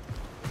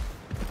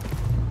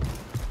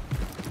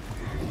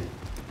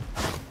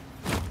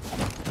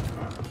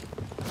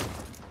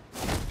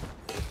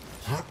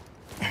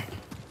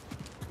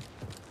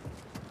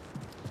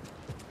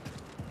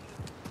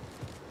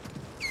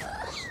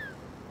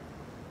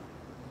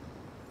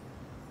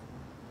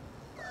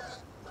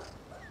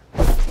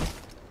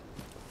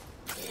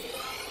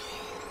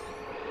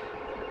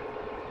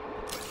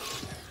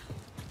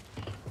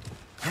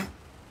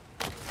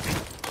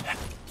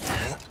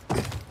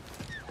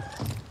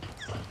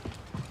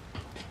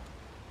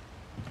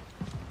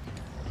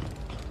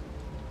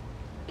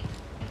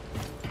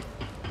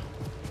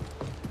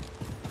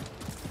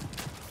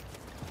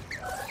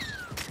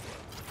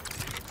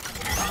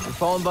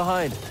 We're falling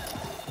behind.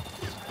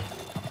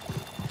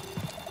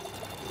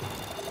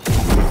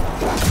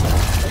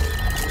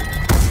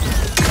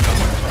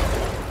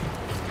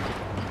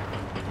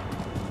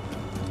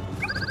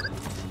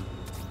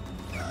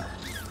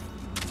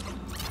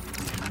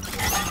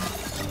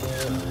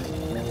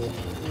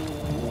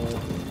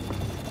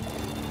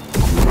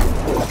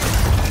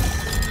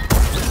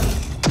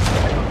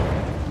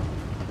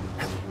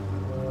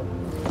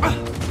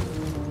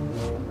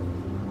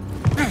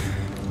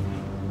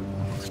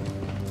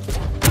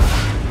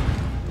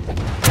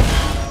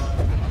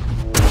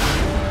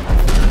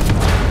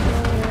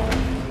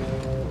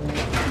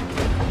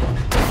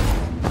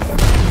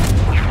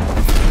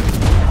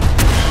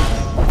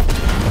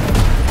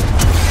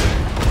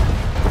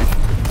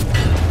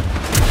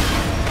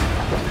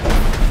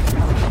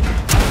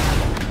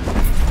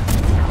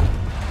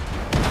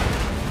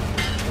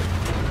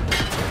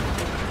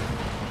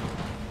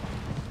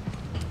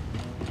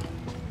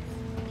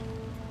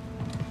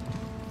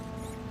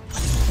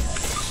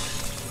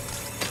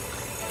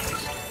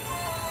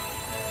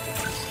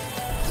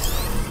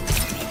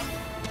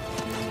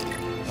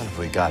 What have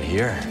we got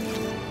here?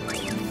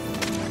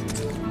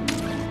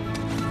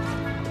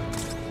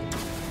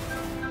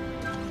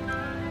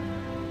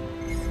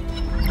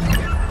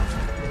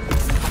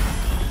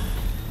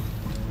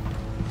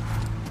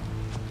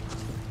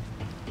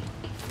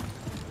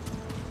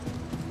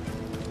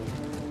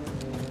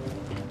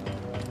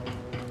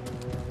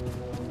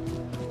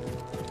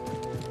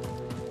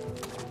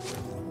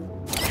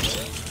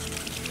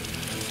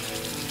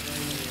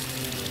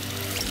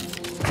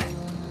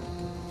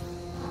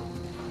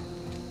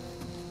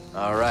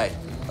 All right,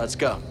 let's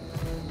go.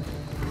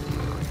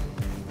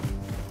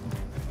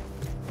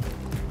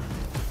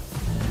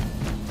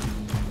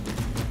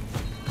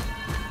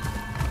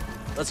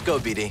 Let's go,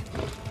 BD.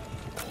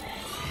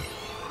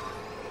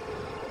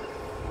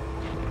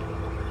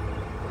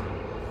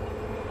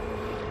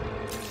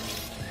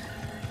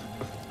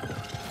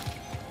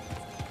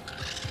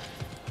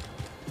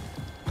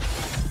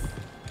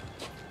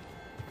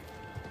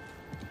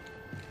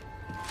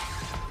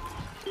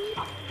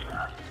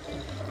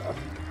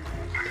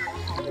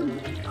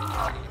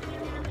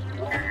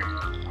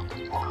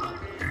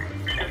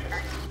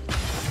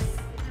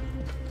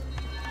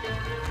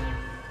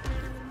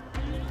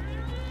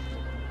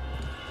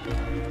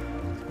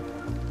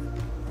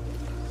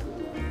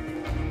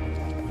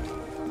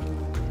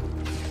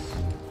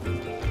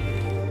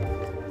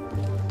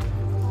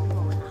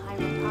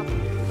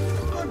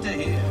 Good to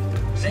hear.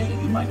 Say,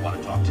 you might want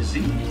to talk to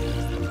Z. Z?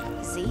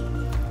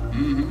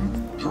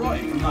 Mm-hmm. Troy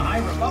from the High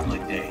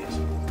Republic days.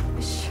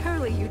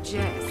 Surely you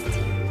jest.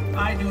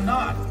 I do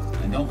not.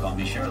 And don't call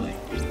me Shirley.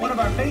 One of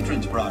our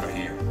patrons brought her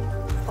here.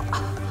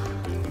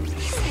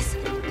 This is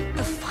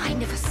the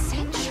find of a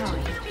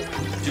century.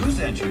 2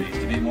 centuries,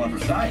 to be more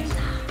precise.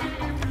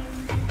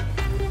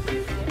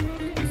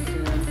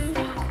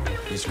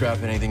 You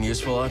scrap anything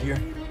useful out here?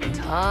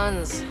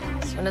 Tons.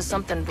 As soon as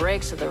something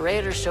breaks or the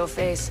raiders show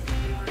face,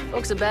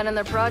 folks abandon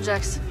their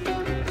projects.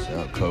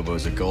 So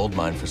Kobo's a gold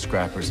mine for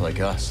scrappers like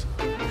us.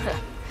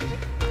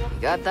 You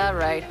got that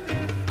right.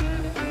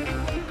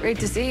 Great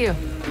to see you.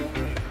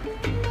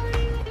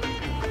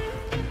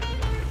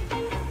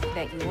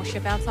 That your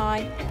ship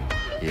outside?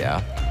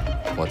 Yeah?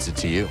 What's it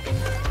to you?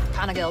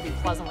 Kind of girl be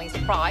pleasantly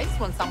surprised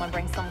when someone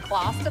brings some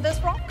class to this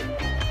rock.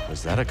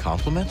 Was that a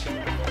compliment?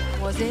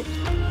 Was it?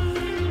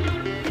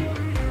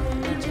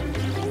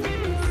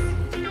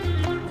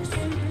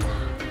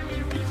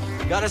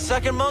 Got a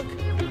second, Monk?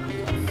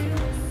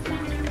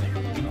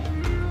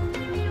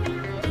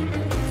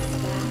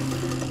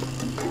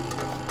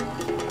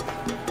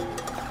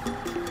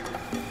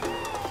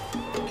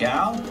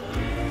 Cal,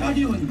 how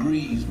do you and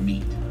Grease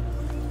meet?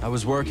 I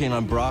was working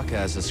on Braca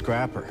as a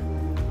scrapper.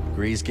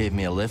 Grease gave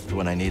me a lift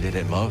when I needed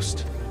it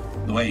most.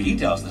 The way he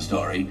tells the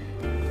story,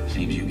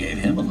 seems you gave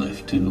him a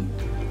lift, too.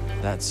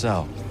 That's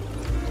so.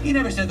 He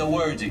never said the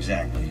words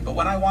exactly, but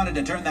when I wanted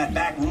to turn that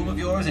back room of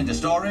yours into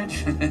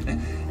storage,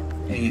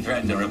 he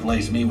threatened to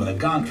replace me with a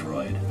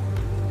gontroid.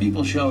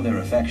 People show their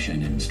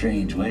affection in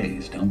strange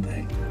ways, don't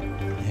they?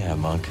 Yeah, Yeah,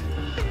 Monk.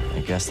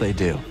 I guess they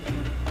do.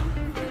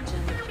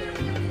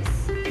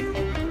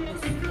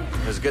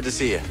 It was good to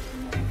see you.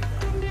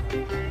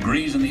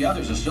 Grease and the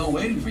others are still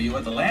waiting for you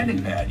at the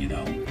landing pad, you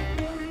know.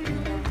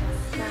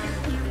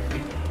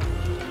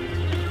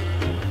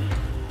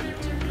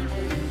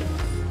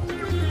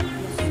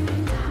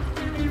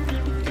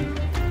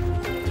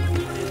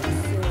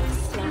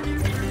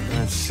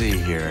 Let's see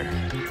here.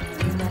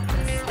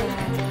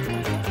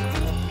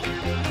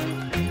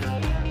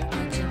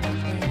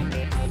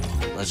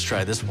 Let's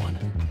try this one.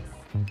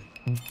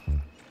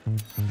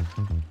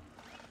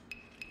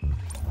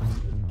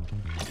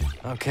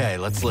 Okay,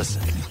 let's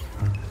listen.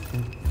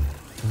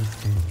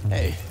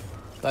 Hey,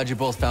 glad you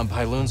both found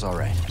Pyloons all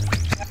right.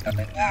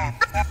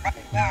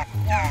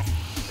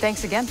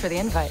 Thanks again for the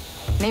invite.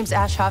 Name's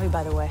Ash Javi,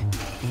 by the way.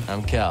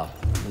 I'm Cal.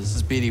 This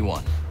is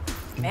BD1.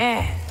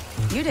 Man,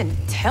 you didn't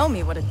tell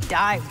me what a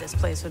dive this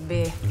place would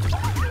be.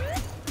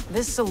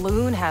 This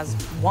saloon has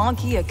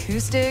wonky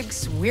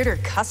acoustics, weirder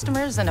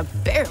customers, and a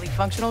barely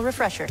functional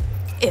refresher.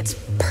 It's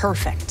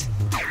perfect.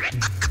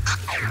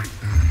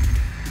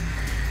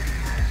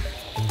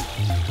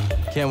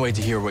 Can't wait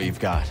to hear what you've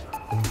got.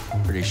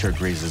 Pretty sure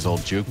Grease's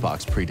old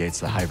jukebox predates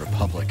the High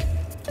Republic.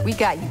 We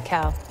got you,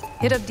 Cal.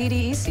 Hit up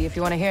DDEC if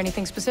you want to hear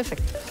anything specific.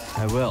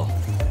 I will.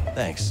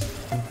 Thanks.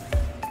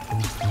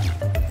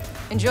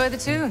 Enjoy the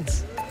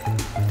tunes.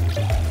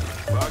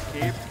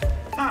 Barkeep.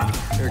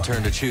 Your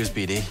turn to choose,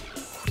 BD.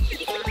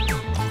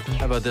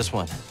 How about this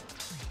one?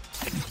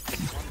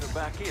 Wander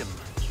back in.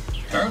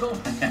 Turtle?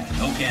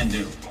 No can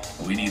do.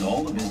 We need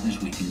all the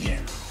business we can get.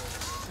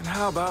 And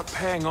how about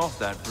paying off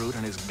that brute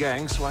and his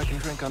gang so I can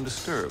drink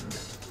undisturbed?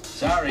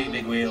 Sorry,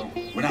 Big Wheel.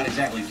 We're not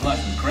exactly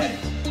flush with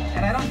credits.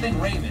 And I don't think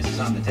Ravis is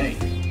on the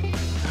tape.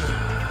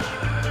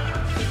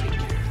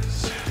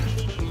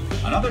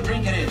 Another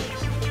drink it is.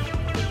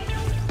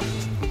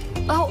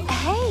 Oh,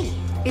 hey,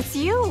 it's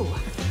you.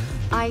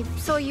 I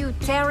saw you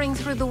tearing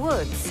through the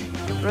woods.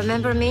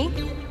 Remember me?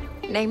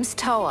 Name's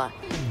Toa.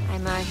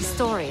 I'm a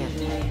historian.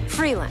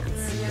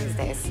 Freelance these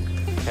days.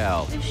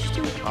 Cal,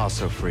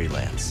 also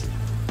freelance.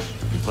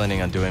 You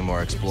planning on doing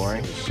more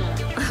exploring?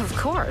 Of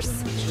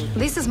course.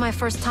 This is my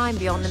first time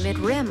beyond the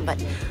Mid-Rim,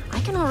 but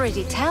I can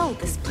already tell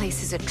this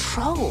place is a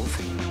trove.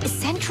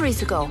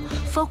 Centuries ago,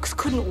 folks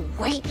couldn't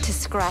wait to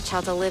scratch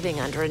out a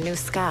living under a new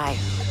sky.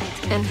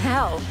 And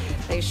hell,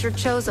 they sure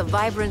chose a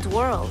vibrant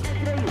world.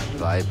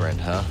 Vibrant,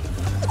 huh?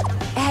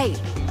 Hey,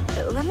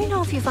 let me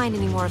know if you find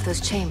any more of those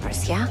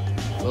chambers, yeah?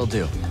 Will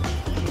do.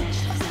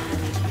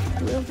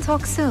 We'll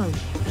talk soon.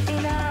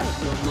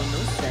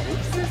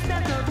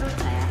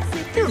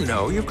 You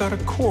know, you've got a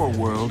core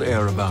world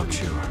air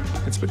about you.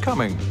 It's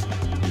becoming.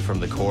 You from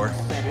the core?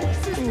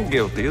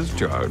 Guilty as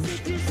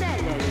charged.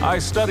 I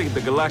studied the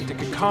galactic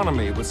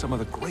economy with some of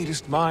the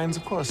greatest minds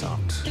of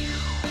Coruscant.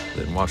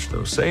 Then watched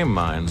those same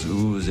minds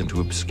ooze into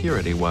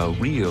obscurity while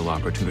real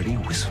opportunity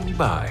whistled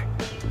by.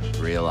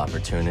 Real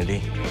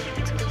opportunity?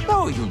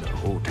 Oh, you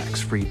know,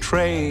 tax-free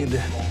trade,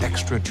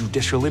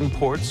 extrajudicial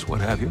imports,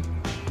 what have you.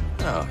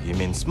 Oh, you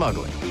mean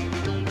smuggling?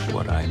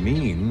 What I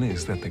mean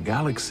is that the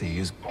galaxy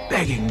is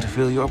begging to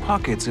fill your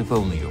pockets if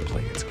only you'll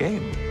play its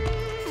game.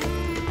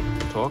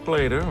 Talk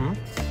later, hmm?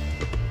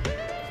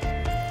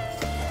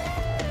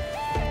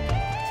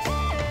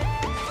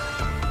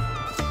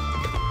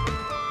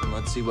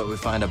 Let's see what we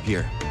find up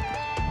here.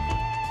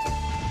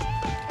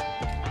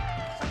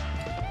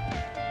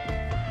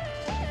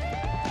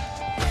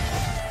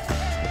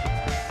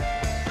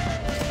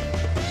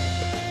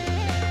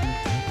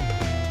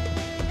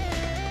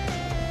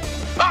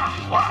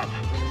 Lad,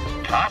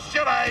 cast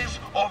your eyes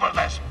over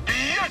this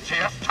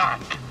beauteous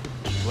tank.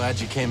 Glad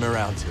you came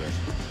around to it.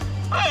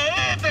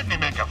 It didn't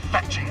make a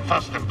fetching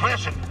first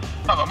impression.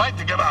 I've a mind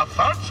to give it a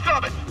third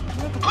scrubbing.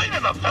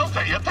 Cleaning the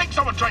filter, you'd think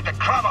someone tried to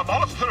cram a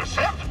mollusk through a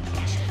sieve.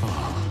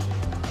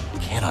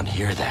 Can't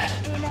unhear that.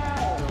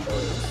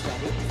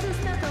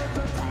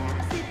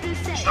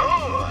 So,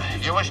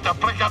 you wish to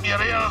prick up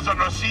your ears and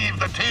receive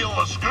the tale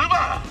of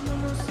Scuba?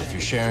 If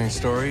you're sharing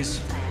stories,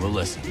 we'll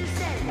listen.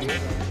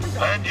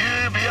 Then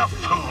you be a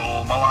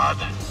fool, my lad.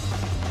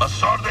 The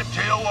sordid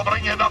tale will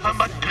bring you nothing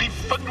but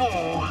grief and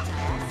woe.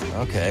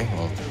 Okay,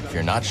 well, if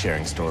you're not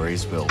sharing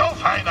stories, we'll... Oh,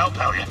 fine, I'll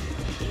tell you.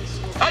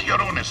 At your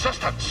own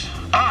insistence,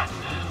 and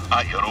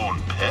at your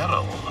own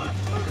peril.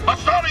 My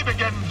story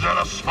begins in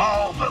a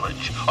small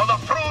village on the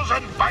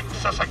frozen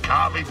banks of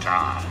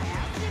Sakavita,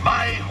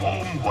 my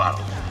home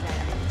world.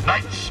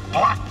 Nights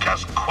black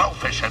as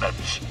quillfish in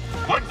it.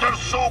 Winters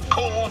so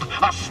cold,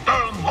 a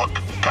stern look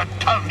can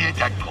turn you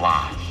to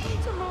glass.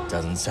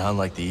 Doesn't sound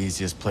like the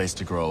easiest place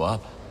to grow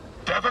up.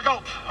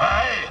 Difficult,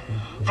 aye.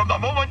 From the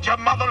moment your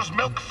mother's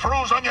milk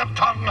froze on your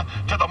tongue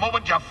to the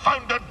moment you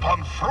foundered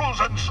upon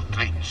frozen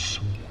streets.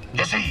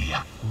 You see,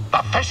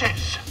 the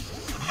fishes,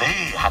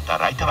 they had the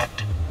right of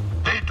it.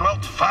 They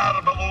dwelt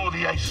far below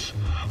the ice,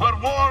 where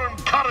warm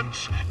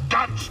currents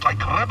danced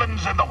like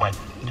ribbons in the wind.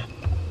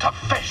 To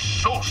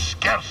fish so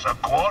scarce a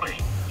quarry,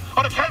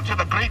 on account of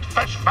the great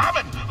fish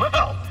famine,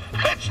 well,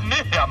 it's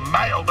near a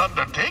mild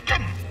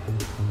undertaking.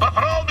 But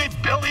for all me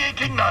belly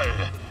aching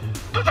now,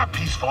 does a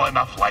peaceful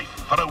enough life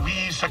for a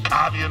wee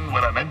Sicarian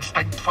with an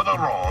instinct for the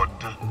road.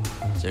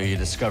 So you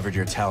discovered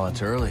your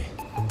talent early?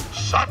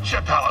 Such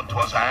a talent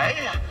was I,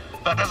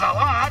 that as a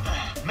lad,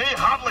 me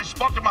hardly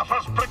spotted my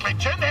first prickly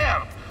chin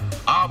hair.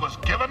 I was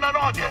given an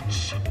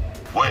audience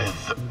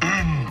with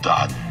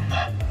Undone.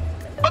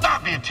 But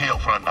that'd be a tale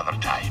for another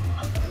time.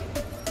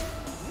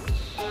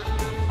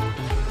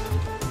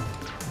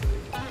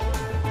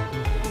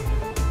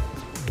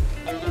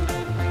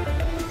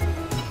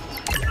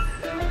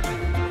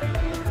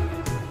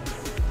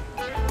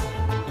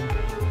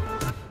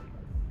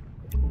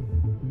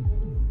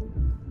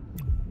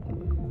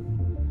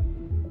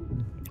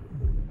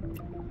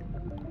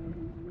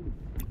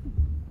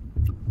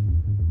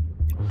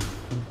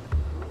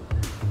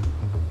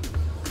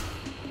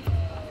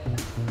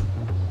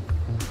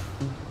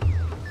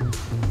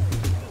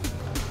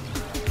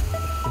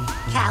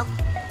 Cal,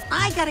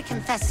 I gotta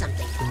confess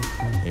something.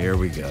 Here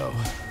we go.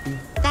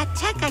 That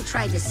tech I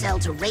tried to sell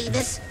to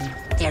Ravis,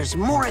 there's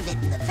more of it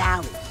in the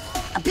valley.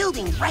 A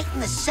building right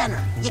in the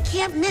center. You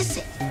can't miss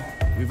it.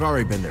 We've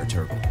already been there,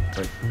 Turgle,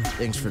 but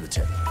thanks for the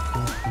tip.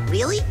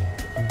 Really?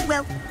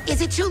 Well,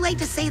 is it too late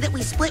to say that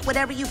we split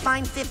whatever you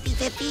find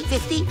 50-50?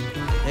 50?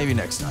 Maybe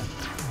next time.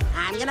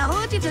 I'm gonna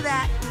hold you to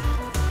that.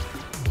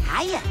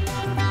 Hiya.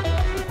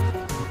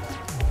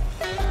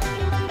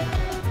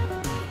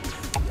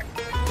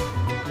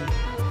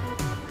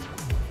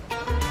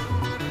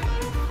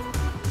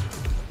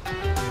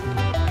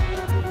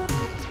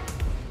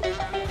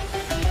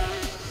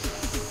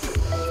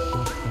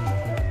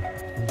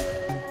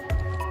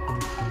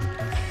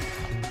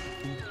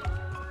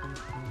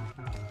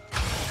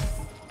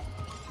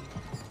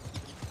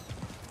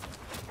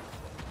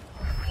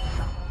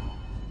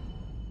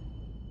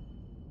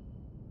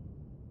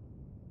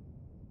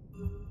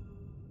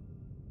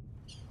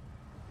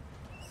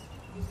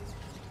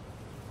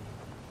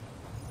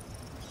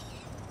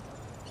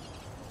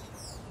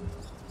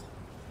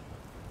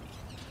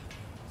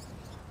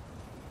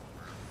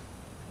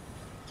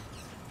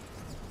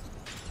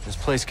 This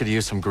place could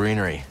use some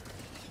greenery.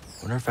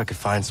 Wonder if I could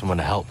find someone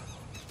to help.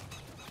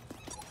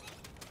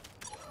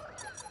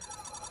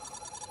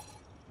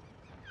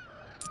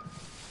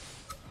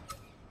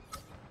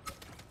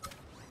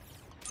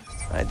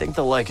 I think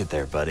they'll like it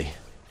there, buddy.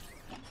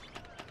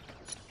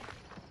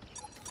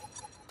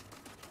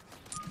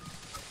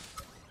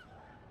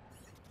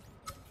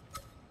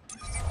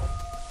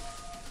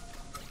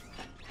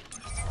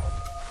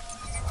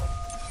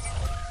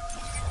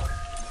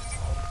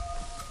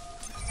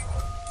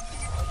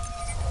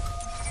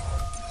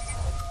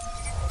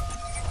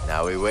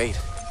 Now we wait.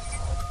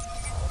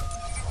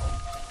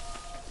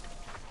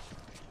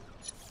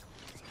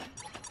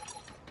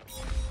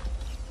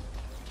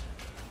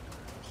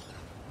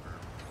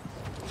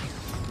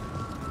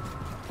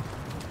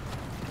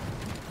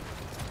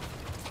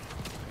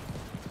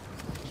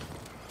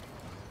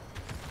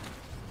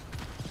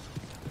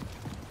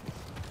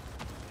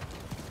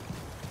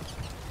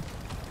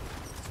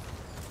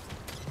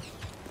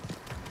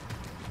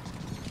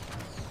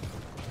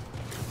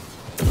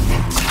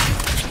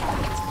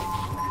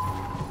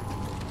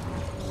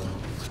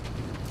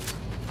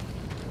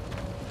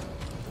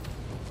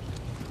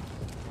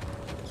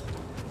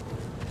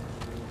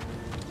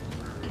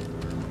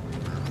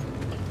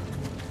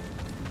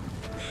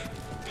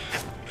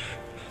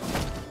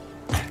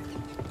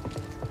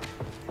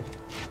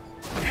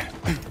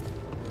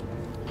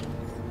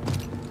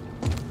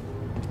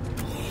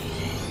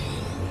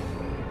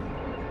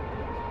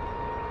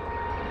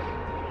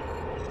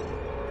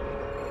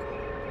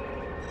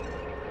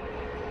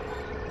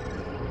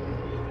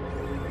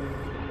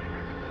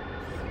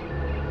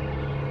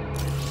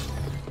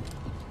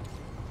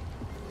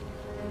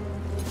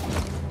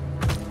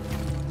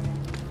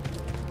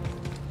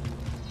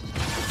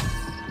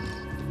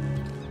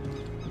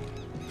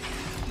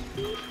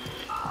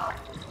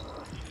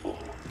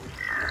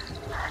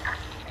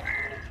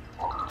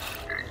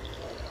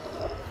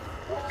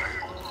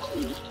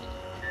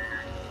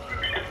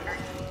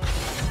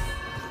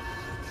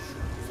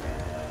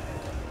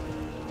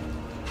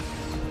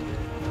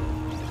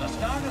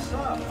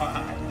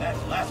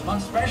 That's last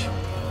month's special.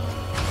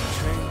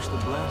 Change the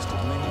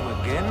blasted menu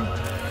again?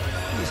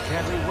 These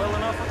can't be well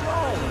enough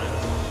alone.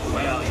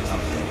 Well, you know,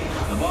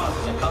 the boss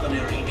is a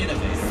culinary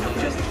innovator that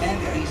just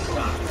can't be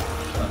stopped.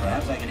 So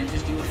perhaps I can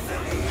interest you with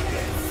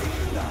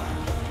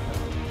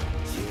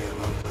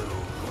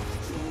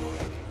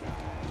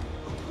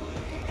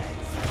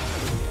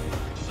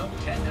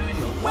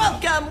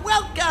Welcome,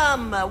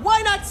 welcome!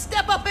 Why not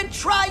step up and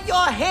try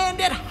your hand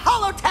at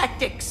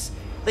holotactics?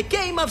 The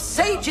game of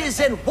sages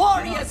and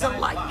warriors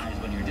alike.